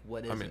radiate? Like,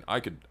 what is I mean,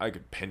 it? I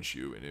could pinch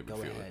you and it would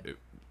Go feel ahead. it.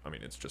 I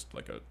mean, it's just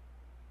like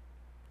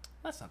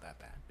That's not that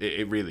bad.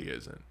 it really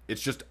isn't.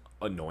 It's just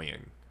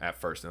annoying at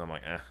first, and I'm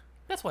like,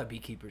 That's why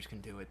beekeepers can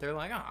do it. They're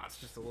like, it's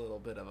just a little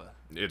bit of a.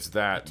 it's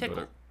that.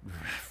 tickle. But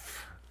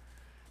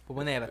But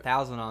when they have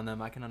 1,000 on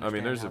them, I can I understand.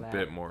 mean, there's how a that-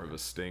 bit more of a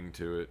sting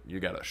to it. You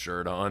got a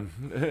shirt on.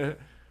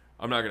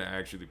 I'm not gonna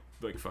actually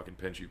like fucking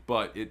pinch you,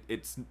 but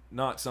it's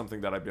not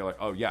something that I'd be like,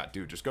 oh yeah,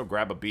 dude, just go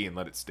grab a bee and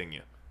let it sting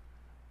you.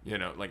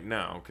 Like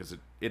no, because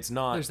it's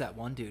not. There's that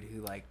one dude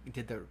who like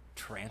did the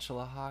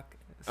tarantula hawk.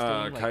 Sting,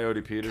 like,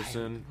 Coyote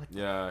Peterson. what the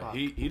Yeah, fuck?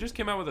 he just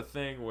came out with a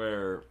thing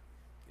where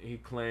he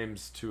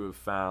claims to have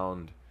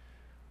found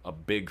a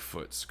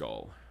Bigfoot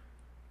skull.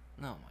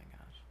 Oh my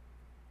gosh.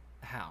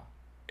 How?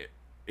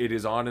 It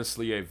is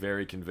honestly a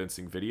very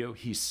convincing video.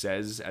 He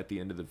says at the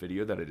end of the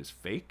video that it is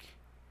fake,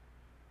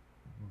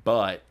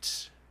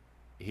 but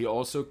he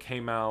also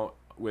came out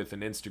with an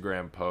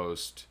Instagram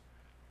post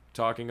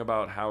talking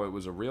about how it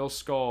was a real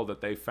skull that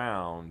they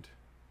found,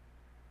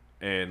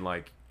 and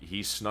like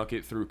he snuck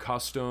it through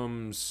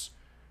customs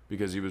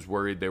because he was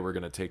worried they were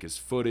going to take his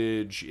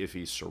footage if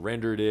he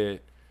surrendered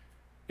it,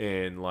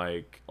 and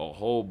like a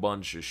whole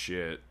bunch of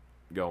shit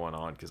going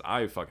on, because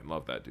I fucking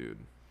love that dude,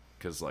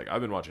 because like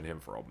I've been watching him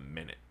for a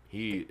minute.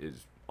 He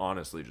is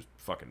honestly just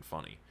fucking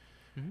funny.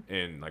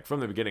 And like from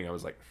the beginning I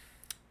was like,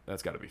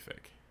 that's got to be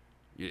fake.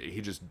 He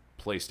just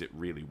placed it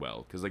really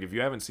well, because like if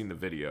you haven't seen the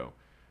video,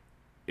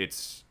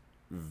 it's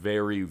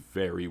very,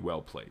 very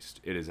well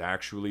placed. It is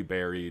actually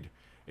buried.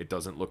 It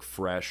doesn't look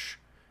fresh.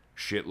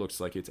 Shit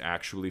looks like it's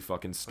actually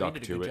fucking stuck He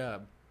did a to good it.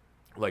 job.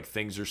 Like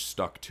things are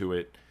stuck to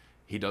it.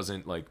 He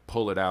doesn't like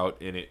pull it out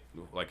and it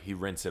like he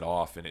rinse it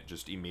off and it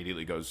just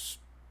immediately goes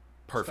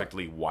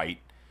perfectly white.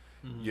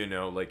 You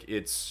know, like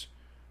it's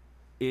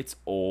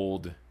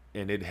old,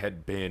 and it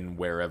had been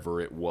wherever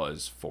it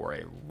was for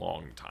a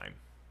long time.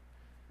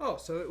 Oh,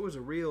 so it was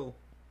a real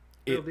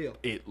deal.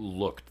 It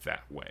looked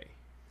that way.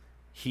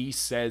 He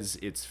says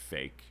it's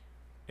fake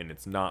and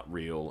it's not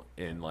real,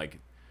 and like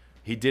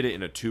he did it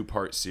in a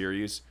 2-part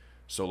series.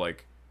 So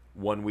like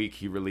 1 week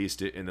he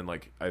released it, and then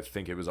like I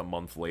think it was a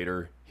month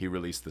later he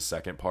released the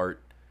second part.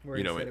 Where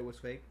he said it was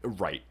fake?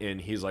 Right.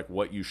 And he's like,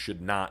 what you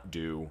should not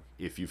do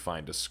if you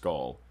find a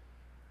skull.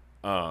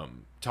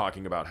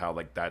 Talking about how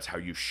like that's how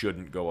you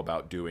shouldn't go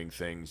about doing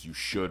things. You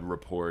should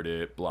report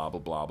it, blah blah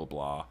blah blah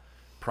blah.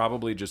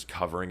 Probably just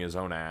covering his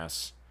own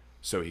ass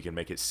so he can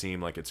make it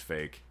seem like it's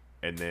fake,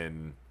 and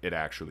then it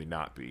actually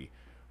not be.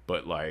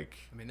 But like,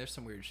 I mean, there's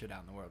some weird shit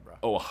out in the world, bro.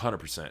 oh,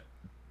 100%.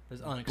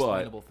 There's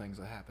unexplainable things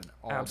that happen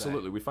all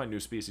Absolutely. day. We find new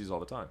species all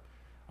the time.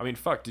 I mean,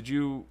 fuck, did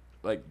you,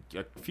 like,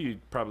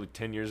 probably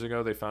 10 years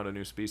ago, they found a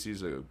new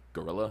species of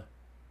gorilla,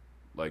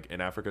 like,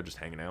 in Africa just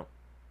hanging out?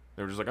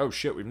 They were just like, oh,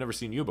 shit, we've never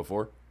seen you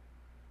before.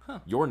 Huh.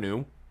 You're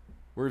new.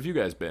 Where have you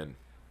guys been?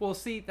 Well,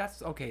 see,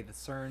 that's okay. The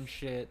CERN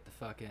shit, the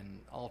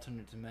fucking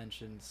alternate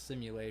dimensions,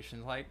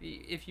 simulations. Like,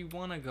 if you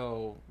want to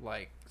go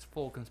like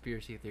full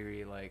conspiracy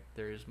theory, like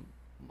there's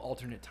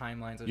alternate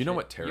timelines. And You know shit,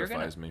 what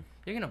terrifies me?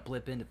 You're gonna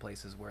blip into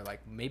places where like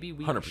maybe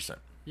we 100%.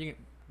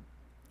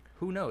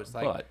 Who knows?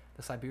 Like But-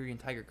 the Siberian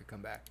tiger could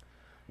come back.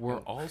 We're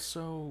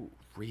also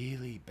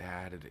really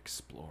bad at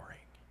exploring.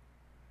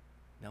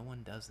 No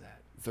one does that.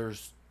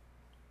 There's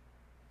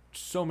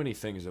so many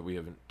things that we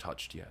haven't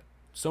touched yet.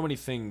 So many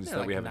things Yeah, that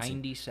like we haven't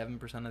seen.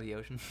 97% of the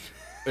ocean.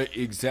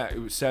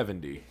 Exactly,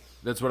 70.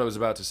 That's what I was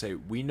about to say.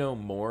 We know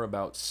more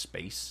about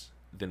space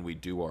than we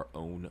do our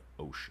own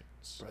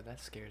oceans. Bro, that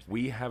scares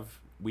me.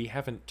 We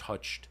haven't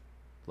touched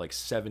like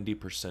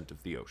 70%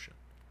 of the ocean.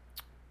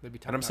 They'd be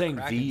talking And I'm about saying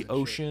krakens the and shit.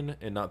 ocean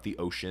and not the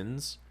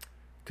oceans,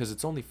 because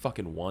it's only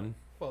fucking one.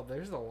 Well,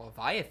 there's the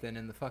Leviathan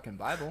in the fucking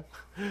Bible.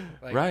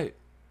 Like, Right.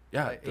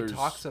 Yeah. Like, it there's-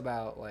 talks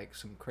about like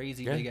some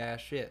crazy Yeah. big ass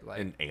shit. Like,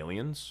 and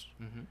aliens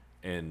Mhm.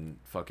 and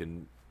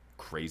fucking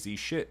crazy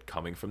shit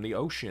coming from the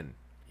ocean.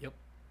 Yep.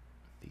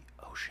 The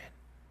ocean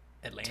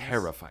Atlantis.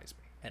 terrifies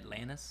me.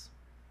 Atlantis.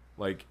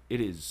 Like, it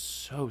is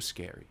so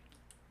scary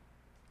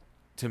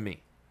to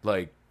me.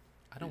 Like,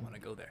 I don't want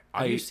to go there.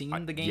 Have you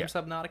seen the game yeah.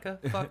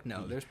 Subnautica? Fuck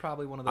no. There's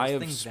probably one of those I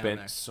have things down spent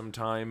there. some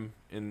time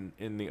in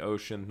the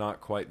ocean, not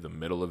quite the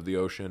middle of the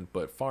ocean,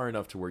 but far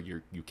enough to where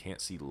you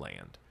can't see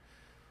land.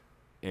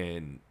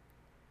 And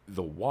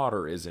the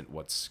water isn't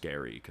what's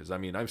scary, because I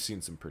mean, I've seen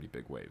some pretty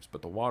big waves,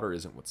 but the water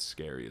isn't what's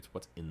scary. It's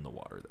what's in the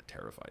water that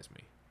terrifies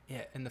me.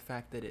 Yeah, and the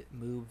fact that it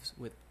moves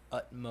with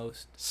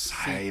utmost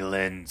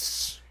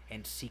Silence.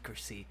 and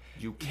secrecy.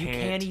 You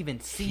can't even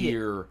see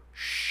hear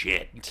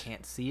shit. You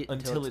can't see it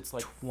Until it's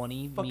like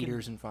 20 fucking-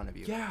 meters in front of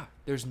you. Yeah.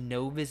 There's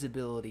no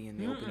visibility in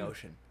the open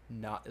ocean.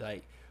 Not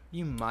like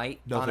you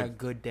might Nothing. on a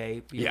good day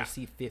be able Yeah. to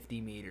see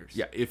 50 meters.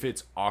 Yeah, if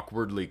it's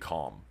awkwardly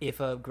calm. If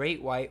a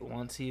great white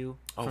wants you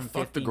Oh, from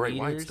fuck 50 the great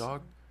meters, whites,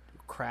 dog.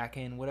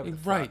 Kraken, whatever the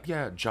Right, fuck.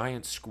 yeah,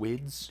 giant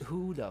squids.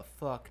 Who the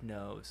fuck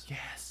knows?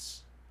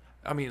 Yes.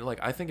 I mean, like,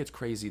 I think it's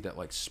crazy that,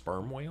 like,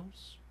 sperm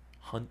whales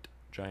hunt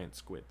giant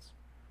squids.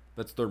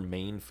 That's their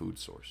main food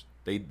source.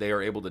 They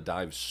are able to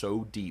dive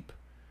so deep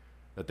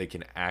that they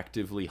can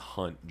actively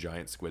hunt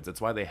giant squids. That's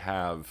why they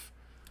have,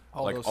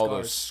 All like, those all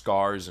scars. those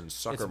scars and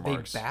sucker It's a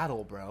marks. big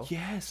battle, bro.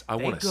 Yes, I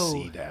They want to go-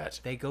 see that.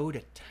 They go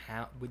to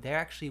town. There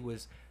actually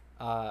was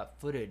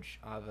footage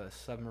of a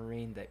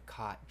submarine that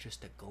caught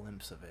just a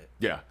glimpse of it.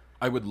 Yeah,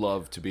 I would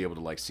love to be able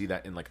to, like, see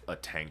that in, like, a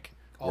tank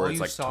where All it's, you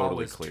like, saw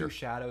totally was clear. two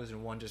shadows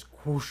and one just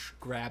whoosh,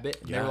 grab it.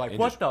 And they Yeah, were like, and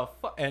what just the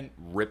fuck? And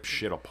Rip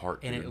shit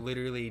apart, it dude.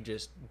 literally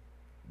just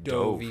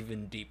Dove. dove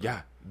even deeper.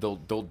 Yeah, they'll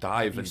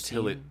dive you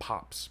until seen- it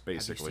pops, Have you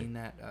basically. seen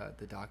that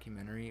the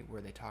documentary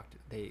where they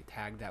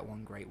tagged that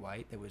one great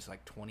white that was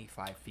like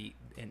 25 feet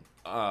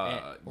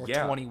or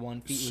yeah.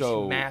 21 feet? It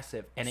So- was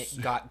massive, and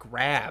it got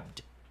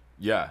grabbed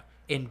Yeah.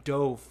 and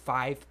dove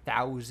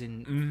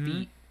 5,000 Mhm.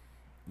 feet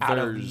out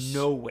There's- of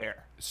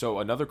nowhere. So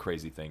another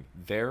crazy thing,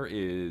 there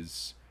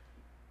is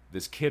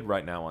this kid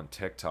right now on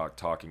TikTok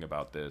talking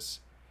about this,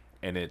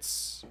 and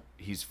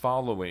he's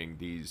following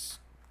these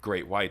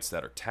great whites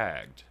that are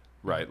tagged,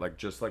 right? Like,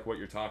 just like what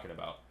you're talking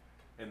about.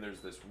 And there's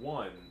this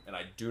one, and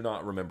I do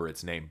not remember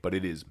its name, but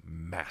it is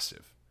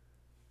massive.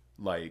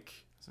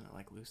 Like, Isn't it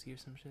like Lucy or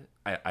some shit?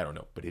 I don't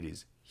know, but it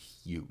is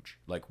huge.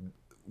 Like,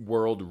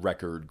 world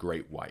record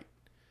great white.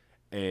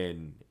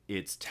 And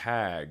its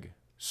tag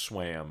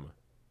swam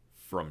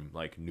from,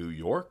 like, New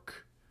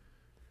York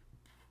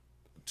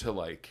to,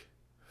 like,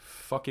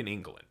 fucking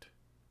England.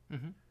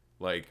 Mm-hmm.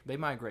 Like, They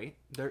migrate.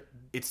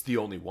 it's the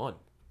only one.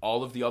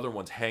 All of the other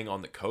ones hang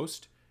on the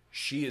coast.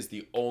 She is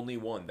the only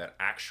one that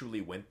actually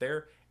went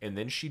there, and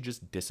then she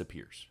just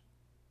disappears.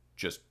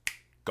 Just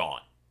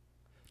gone.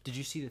 Did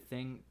you see the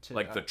thing?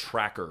 Like, the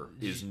tracker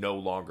is no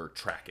longer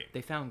tracking.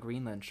 They found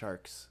Greenland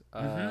sharks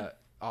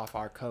off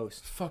our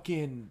coast.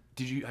 Fucking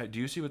do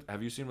you see what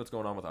have you seen what's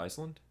going on with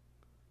Iceland?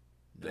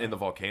 In the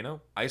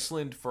volcano?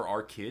 Iceland for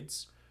our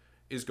kids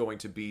is going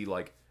to be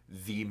like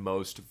the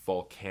most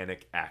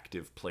volcanic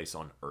active place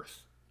on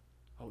Earth.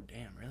 Oh,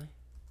 damn, really?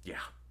 Yeah.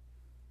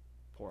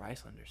 Poor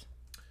Icelanders.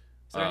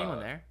 Is there anyone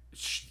there?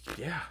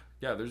 Yeah.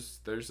 There's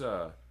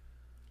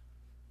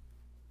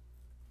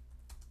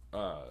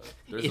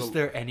Is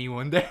there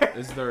anyone there?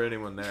 Is there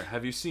anyone there?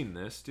 Have you seen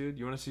this, dude?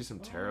 You want to see some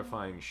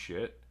terrifying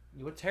shit?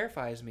 What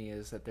terrifies me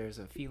is that there's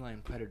a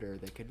feline predator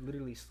that could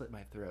literally slit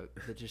my throat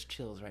that just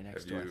chills right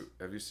next to us.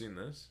 Have you seen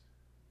this?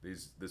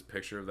 This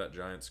picture of that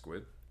giant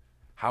squid?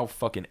 How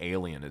fucking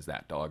alien is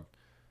that, dog?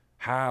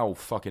 How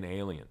fucking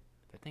alien?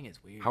 That thing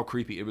is weird. How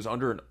creepy. It was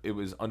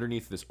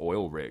underneath this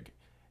oil rig,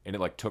 and it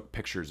like took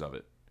pictures of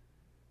it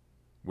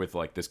with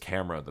like this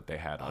camera that they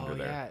had under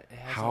there. Yeah, it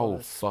has how all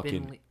the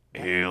fucking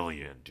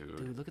alien, dude.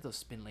 Dude, look at those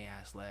spindly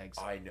ass legs.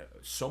 I know.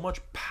 So much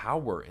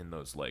power in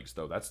those legs,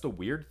 though. That's the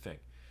weird thing.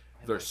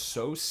 They're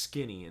so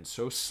skinny and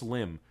so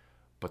slim,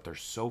 but they're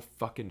so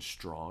fucking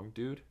strong,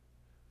 dude.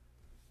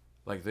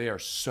 Like, they are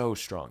so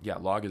strong. Yeah,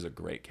 Log is a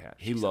great cat.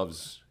 He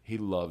loves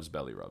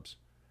belly rubs.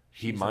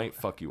 He might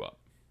fuck you up.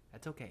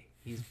 That's okay.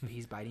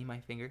 He's biting my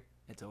finger.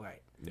 It's all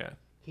right. Yeah.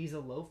 He's a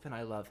loaf, and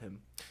I love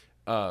him.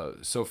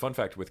 So fun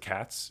fact with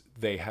cats,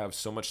 they have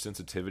so much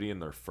sensitivity in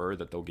their fur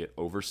that they'll get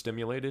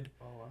overstimulated.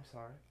 Oh, I'm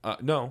sorry.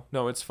 No,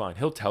 it's fine.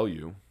 He'll tell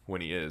you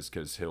when he is,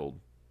 because he'll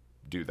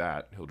do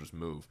that. He'll just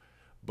move.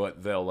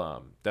 But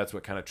they'll that's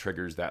what kind of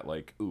triggers that,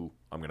 like, ooh,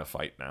 I'm gonna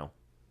fight now.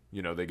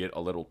 You know, they get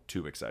a little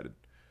too excited.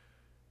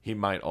 He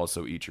might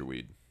also eat your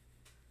weed.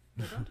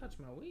 No, don't touch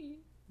my weed.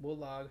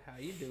 Log, how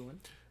you doing?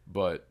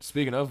 But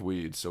speaking of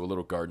weeds, so a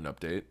little garden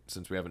update,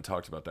 since we haven't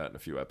talked about that in a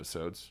few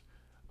episodes.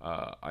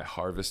 I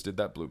harvested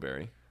that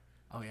blueberry.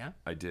 Oh, yeah?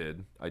 I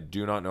did. I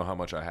do not know how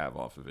much I have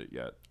off of it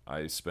yet.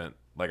 I spent,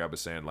 like I was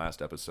saying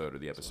last episode or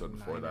the episode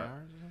before that. 9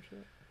 hours or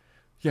shit?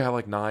 Yeah,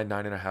 like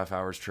 9.5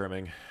 hours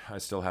trimming. I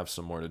still have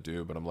some more to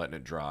do, but I'm letting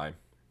it dry.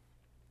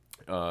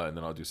 And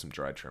then I'll do some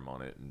dry trim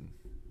on it and,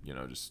 you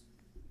know, just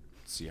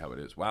see how it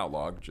is. Wow,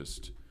 Log,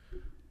 just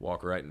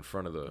walk right in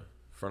front of the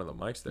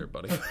mics there,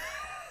 buddy.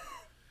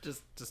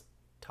 just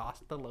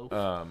toss the loaf.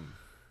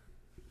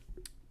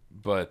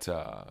 But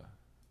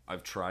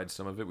I've tried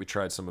some of it. We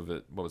tried some of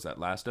it. What was that,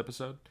 last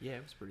episode? Yeah,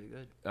 it was pretty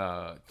good.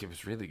 It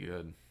was really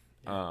good.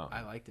 Yeah,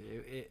 I liked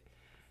it.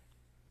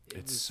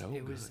 It was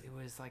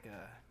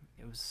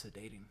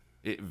sedating.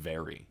 It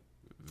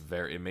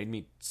it made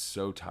me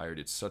so tired.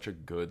 It's such a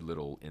good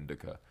little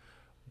indica.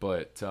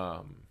 But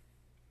I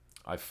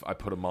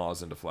put a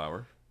Moz into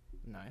flower.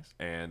 Nice.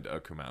 And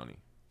a Kumauni.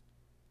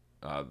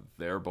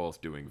 They're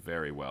both doing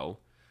very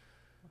well.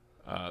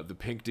 The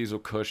Pink Diesel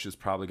Kush is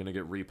probably going to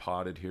get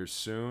repotted here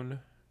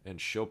soon,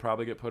 and she'll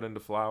probably get put into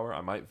flower.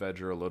 I might veg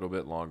her a little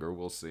bit longer.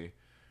 We'll see.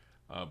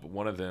 But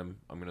one of them,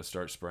 I'm going to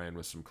start spraying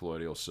with some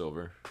colloidal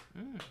silver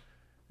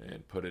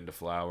and put into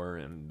flower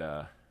and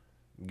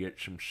get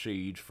some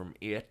seeds from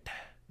it.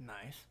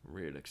 Nice.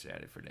 Real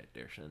excited for that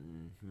there,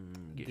 son.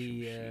 Get some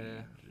seeds.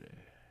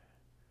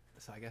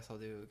 So I guess I'll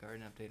do a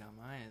garden update on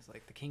mine. It's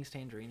like the King's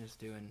Tangerine is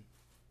doing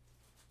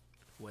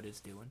what it's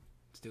doing.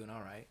 It's doing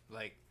all right.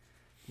 Like,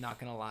 not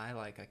gonna lie,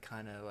 like I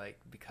kind of like,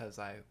 because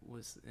I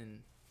was in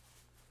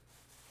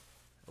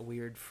a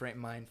weird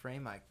mind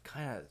frame, I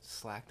kind of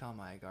slacked on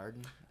my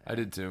garden. I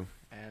did too.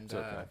 And it's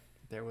okay.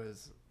 There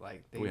was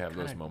like we have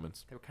those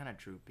moments. They were kind of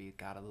droopy.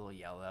 Got a little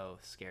yellow.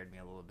 Scared me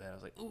a little bit. I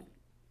was like, ooh,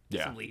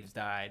 yeah. Some leaves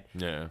died.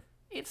 Yeah.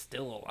 It's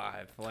still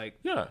alive. Like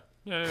yeah.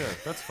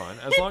 That's fine.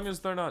 As long as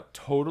they're not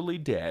totally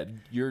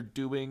dead, you're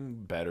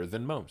doing better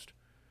than most.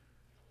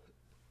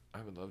 I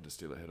would love to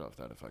steal a hit off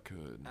that if I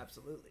could.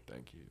 Absolutely.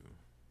 Thank you.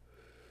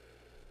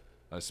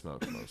 I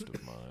smoked most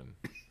of mine.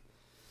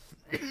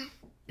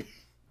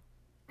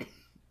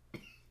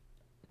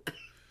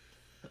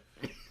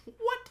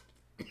 What?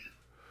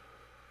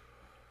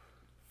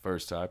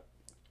 First time.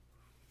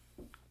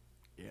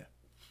 Yeah.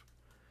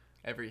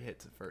 Every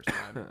hit's a first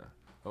time.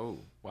 Oh,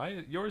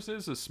 why? Yours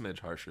is a smidge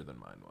harsher than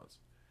mine was.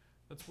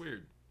 That's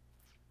weird.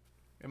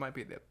 It might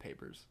be the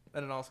papers.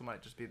 And it also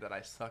might just be that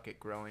I suck at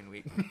growing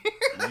weed.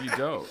 You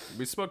don't.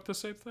 We smoked the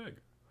same thing.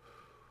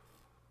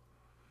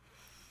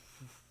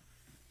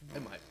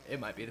 It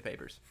might be the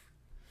papers.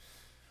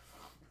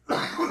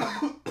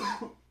 I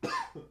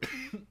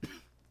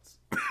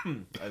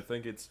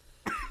think it's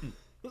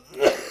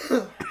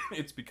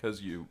it's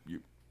because you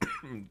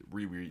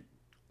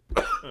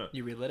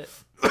You relit it?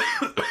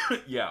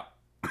 Yeah.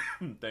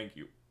 Thank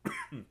you.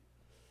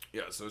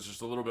 Yeah, so it's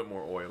just a little bit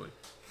more oily.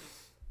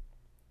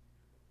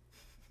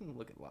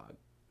 Look at Log.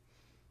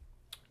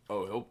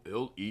 Oh,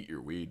 he'll eat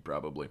your weed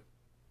probably.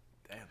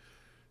 Damn.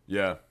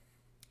 Yeah.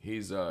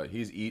 He's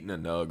eaten a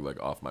nug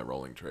like off my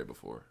rolling tray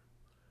before.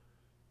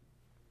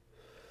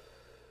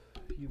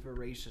 You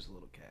voracious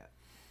little cat.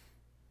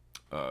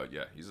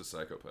 Yeah, he's a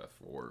psychopath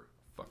for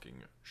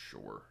fucking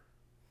sure.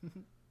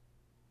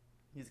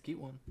 He's a cute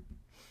one.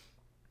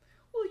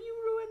 Will you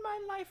ruin my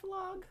life,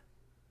 Log?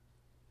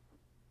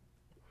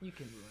 You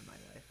can ruin my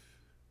life.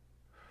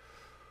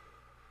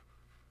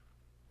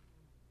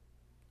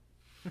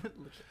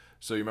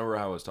 So you remember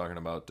how I was talking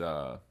about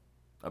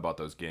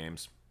those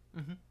games?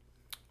 Mm-hmm.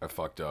 I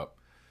fucked up,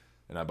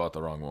 and I bought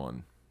the wrong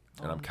one.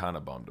 and I'm kind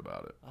of bummed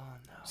about it. Oh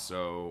no.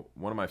 So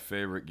one of my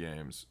favorite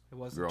games. It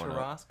wasn't growing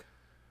up.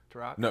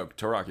 Turok? No,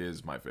 Turok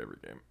is my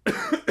favorite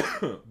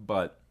game.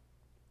 But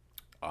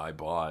I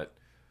bought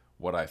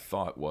what I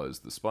thought was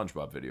the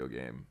SpongeBob video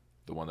game,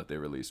 the one that they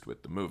released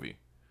with the movie.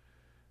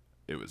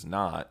 It was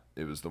not.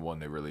 It was the one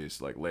they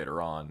released like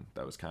later on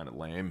that was kind of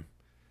lame.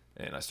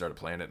 And I started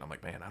playing it and I'm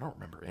like, man, I don't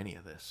remember any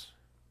of this.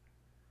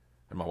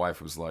 And my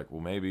wife was like, well,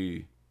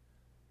 maybe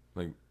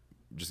like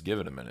just give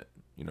it a minute.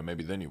 You know,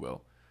 maybe then you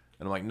will.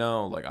 And I'm like,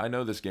 no, like I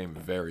know this game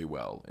very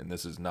well and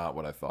this is not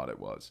what I thought it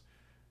was.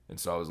 And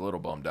so I was a little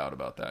bummed out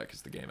about that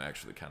because the game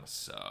actually kind of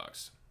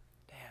sucks.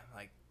 Damn,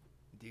 like,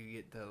 do you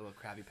get the little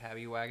Krabby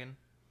Patty wagon?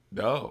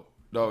 No,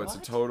 it's a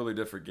What? totally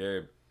different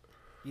game.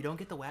 You don't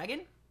get the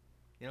wagon?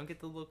 You don't get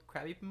the little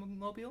Krabby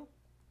Mobile?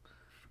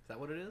 Is that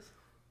what it is?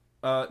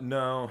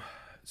 No.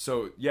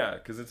 So, yeah,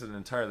 because it's an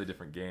entirely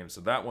different game. So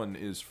that one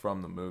is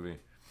from the movie.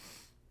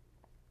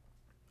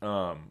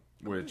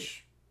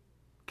 Which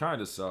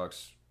kind of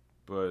sucks,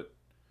 but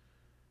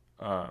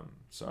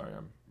sorry,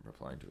 I'm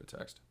replying to a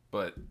text.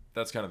 But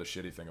that's kind of the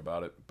shitty thing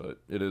about it, but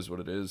it is what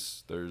it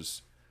is.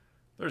 There's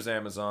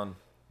Amazon,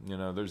 you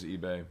know, there's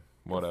eBay,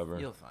 whatever.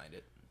 You'll find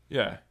it.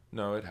 Yeah,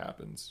 no, it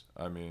happens.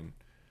 I mean,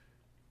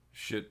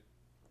 shit,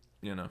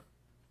 you know,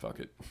 fuck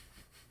it.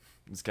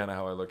 It's kind of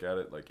how I look at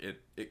it. Like,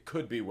 it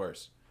could be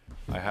worse.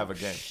 I have a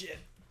game. Shit.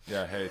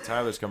 Yeah, hey,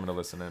 Tyler's coming to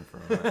listen in for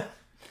a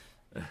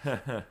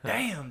minute.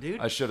 Damn, dude.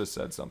 I should have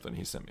said something.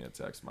 He sent me a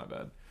text. My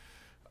bad.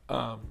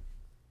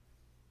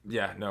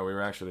 Yeah, no, we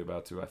were actually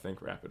about to, I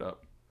think, wrap it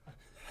up.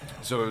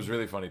 So it was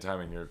really funny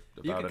timing here.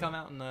 You could come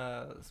out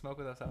and smoke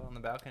with us out on the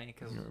balcony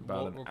because You're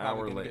about we're an probably hour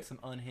going to late. get some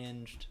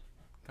unhinged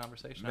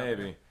conversation. out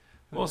Maybe. there.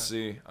 We'll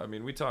see. I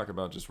mean, we talk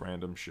about just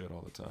random shit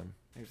all the time.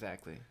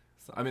 Exactly.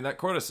 So, I mean, that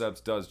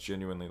cordyceps does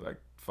genuinely, like,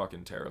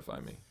 fucking terrify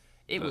me.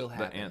 it will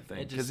happen. The ant thing.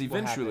 It just Because will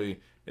eventually,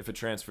 happen. if it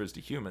transfers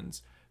to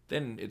humans,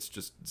 then it's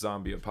just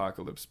zombie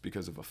apocalypse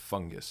because of a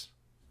fungus.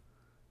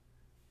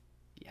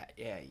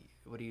 Yeah.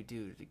 What do you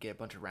do? To get a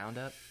bunch of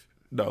Roundup?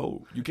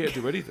 No, you can't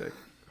do anything.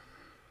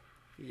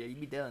 Yeah,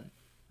 you'd be done.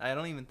 I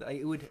don't even.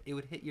 It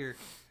would hit your.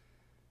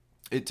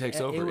 It takes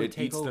It over. would It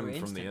take eats over them from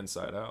instant. the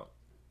inside out.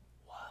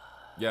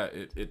 Yeah,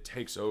 it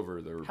takes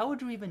over their. How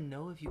would you even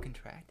know if you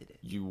contracted it?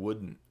 You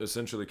wouldn't,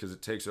 essentially, because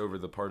it takes over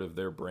the part of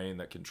their brain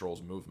that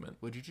controls movement.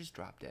 Would you just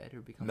drop dead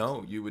or become?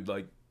 No, you would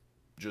like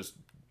just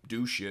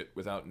do shit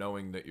without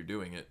knowing that you're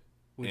doing it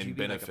Would you in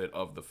be like benefit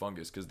of the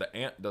fungus, because the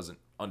ant doesn't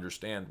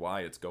understand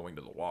why it's going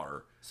to the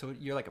water. So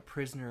you're like a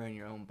prisoner in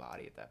your own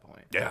body at that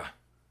point. Yeah.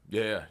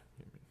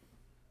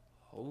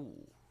 Oh,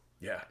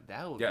 Yeah.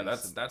 that would. Yeah, be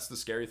that's the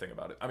scary thing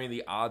about it. I mean,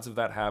 the odds of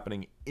that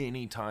happening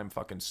anytime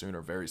fucking soon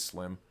are very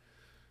slim.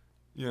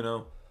 You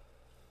know?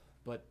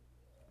 But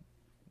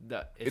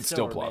It's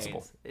still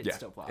plausible. remains. It's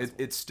still plausible.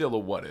 It's still a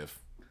what if.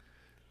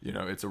 You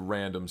know, it's a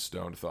random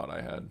stoned thought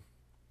I had.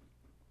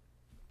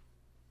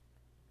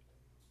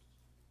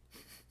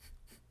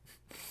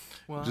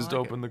 Well, Just I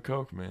like open the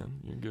Coke, man.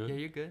 You're it. good. Yeah,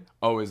 you're good.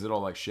 Oh, is it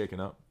all like shaken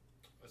up?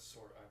 I've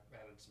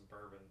added some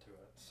bourbon to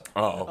it. So.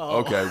 Oh,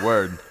 okay,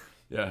 word.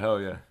 Yeah, hell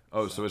yeah.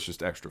 Oh, so it's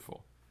just extra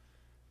full.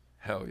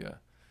 Hell yeah.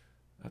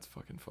 That's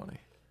fucking funny.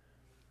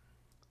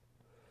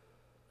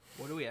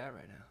 What are we at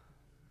right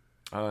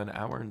now? An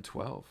hour and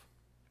 12.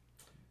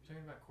 You're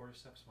talking about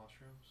cordyceps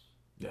mushrooms?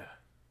 Yeah.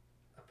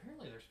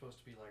 Apparently they're supposed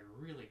to be like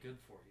really good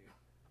for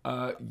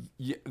you.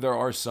 Yeah, there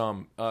are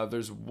some.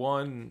 There's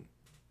one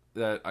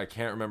that I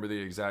can't remember the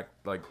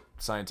exact like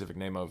scientific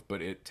name of,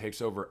 but it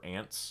takes over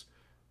ants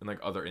and like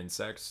other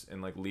insects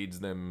and like leads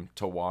them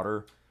to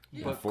water Yeah.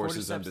 and But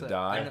forces them cordyceps to that-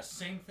 die. And the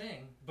same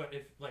thing, but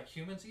if like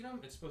humans eat them,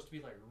 it's supposed to be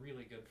like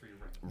really good for your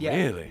brain. Yeah,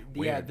 Really? Yeah,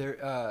 Weird.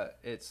 they're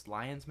it's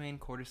lion's mane,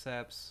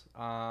 cordyceps.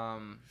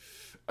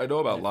 I know about and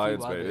a few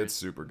lion's mane. others. It's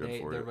super good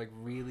for They're it. like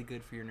really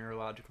good for your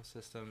neurological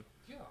system.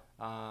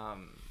 Yeah.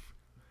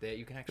 That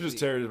you can It actually.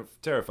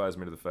 just terrifies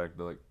me to the fact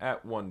that like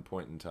at one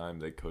point in time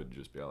they could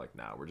just be like,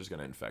 nah, we're just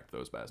gonna infect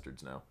those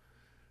bastards now.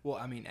 Well,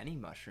 I mean, any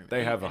mushroom. They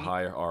any- have a any-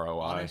 higher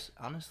ROI.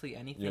 Honestly,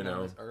 anything You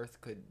know? on this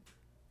earth could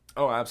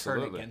Oh, turn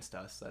absolutely. against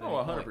us. At Oh,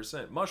 any point.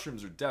 100%.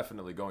 Mushrooms are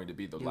definitely going to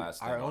be the Dude,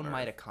 last our thing own on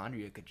Earth.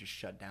 mitochondria could just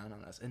shut down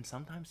on us, and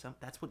sometimes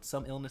that's what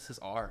some illnesses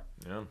are.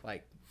 Yeah.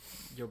 Like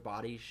your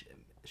body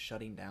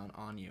shutting down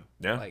on you.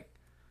 Yeah. Like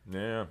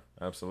Yeah,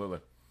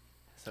 absolutely.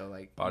 so,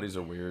 like Bodies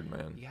are weird,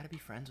 man. you got to be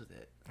friends with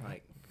it,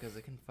 like because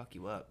it can fuck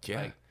you up.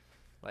 Yeah.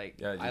 Like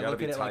Yeah, you I gotta look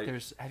be at it tight. like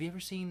there's. Have you ever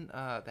seen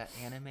that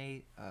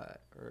anime?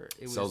 Or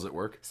it was Cells at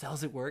Work?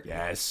 Cells at Work.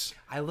 Yes.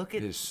 I look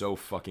at It is so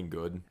fucking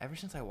good. ever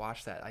since I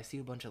watched that, I see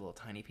a bunch of little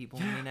tiny people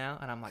in me now,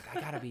 and I'm like, I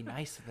gotta be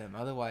nice to them,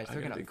 otherwise I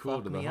they're gotta gonna be cool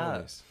fuck to the me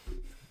up.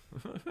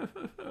 homies.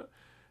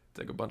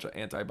 Take a bunch of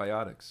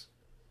antibiotics.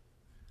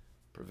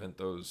 Prevent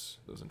those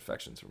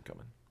infections from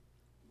coming.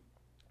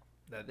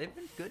 They've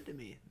been good to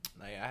me.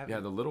 Like I have. Yeah,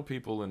 the little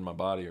people in my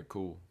body are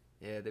cool.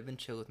 Yeah, they've been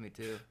chill with me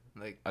too.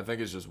 Like I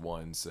think it's just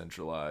one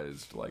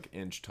centralized, like,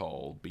 inch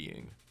tall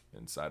being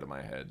inside of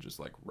my head, just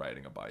like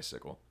riding a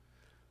bicycle.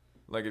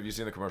 Like, have you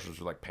seen the commercials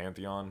for like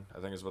Pantheon? I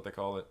think is what they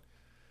call it.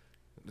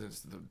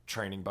 It's the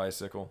training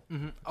bicycle.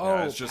 Mm-hmm. Yeah, Oh,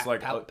 it's just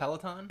like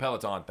Peloton.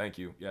 Peloton. Thank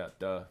you. Yeah,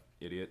 duh,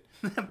 idiot.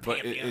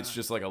 But it's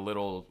just like a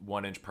little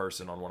 1-inch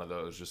person on one of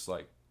those, just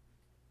like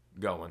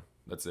going.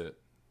 That's it.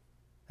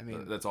 I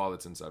mean, That's all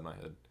that's inside my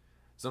head.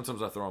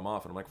 Sometimes I throw them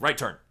off and I'm like, right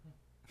turn.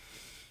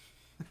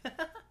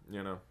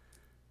 You know.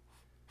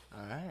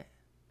 all right.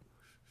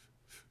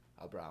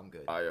 Oh, bro, I'm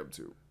good. I am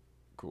too.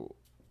 Cool.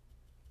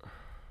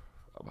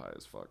 I'm high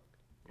as fuck.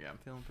 Yeah, I'm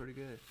feeling pretty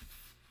good.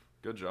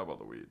 Good job on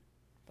the weed.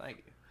 Thank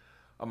you.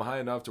 I'm high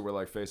enough to where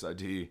like Face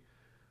ID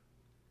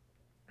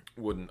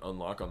wouldn't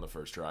unlock on the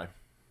first try.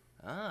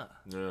 Ah,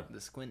 Yeah. the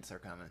squints are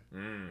coming.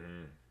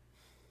 Mm-hmm.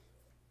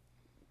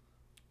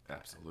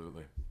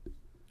 Absolutely.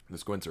 The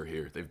squints are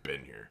here. They've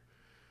been here.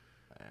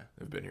 Yeah.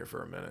 They've been here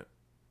for a minute.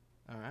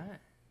 All right.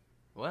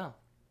 Well,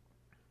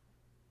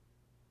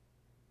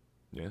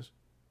 Yes.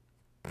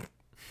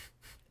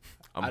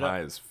 I'm high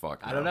as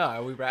fuck. I don't know.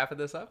 Are we wrapping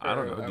this up? I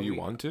don't or know. are Do you we-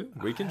 want to?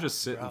 We can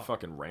just sit bro. and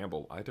fucking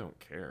ramble. I don't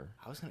care.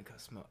 I was gonna go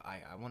smoke. I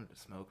wanted to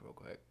smoke real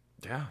quick.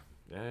 Yeah.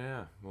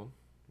 Yeah. We'll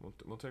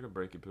take a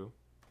breaky poo.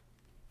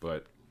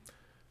 But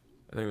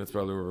I think that's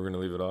probably where we're gonna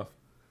leave it off.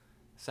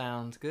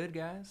 Sounds good,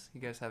 guys. You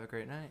guys have a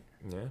great night.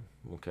 Yeah.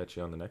 We'll catch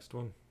you on the next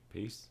one.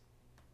 Peace.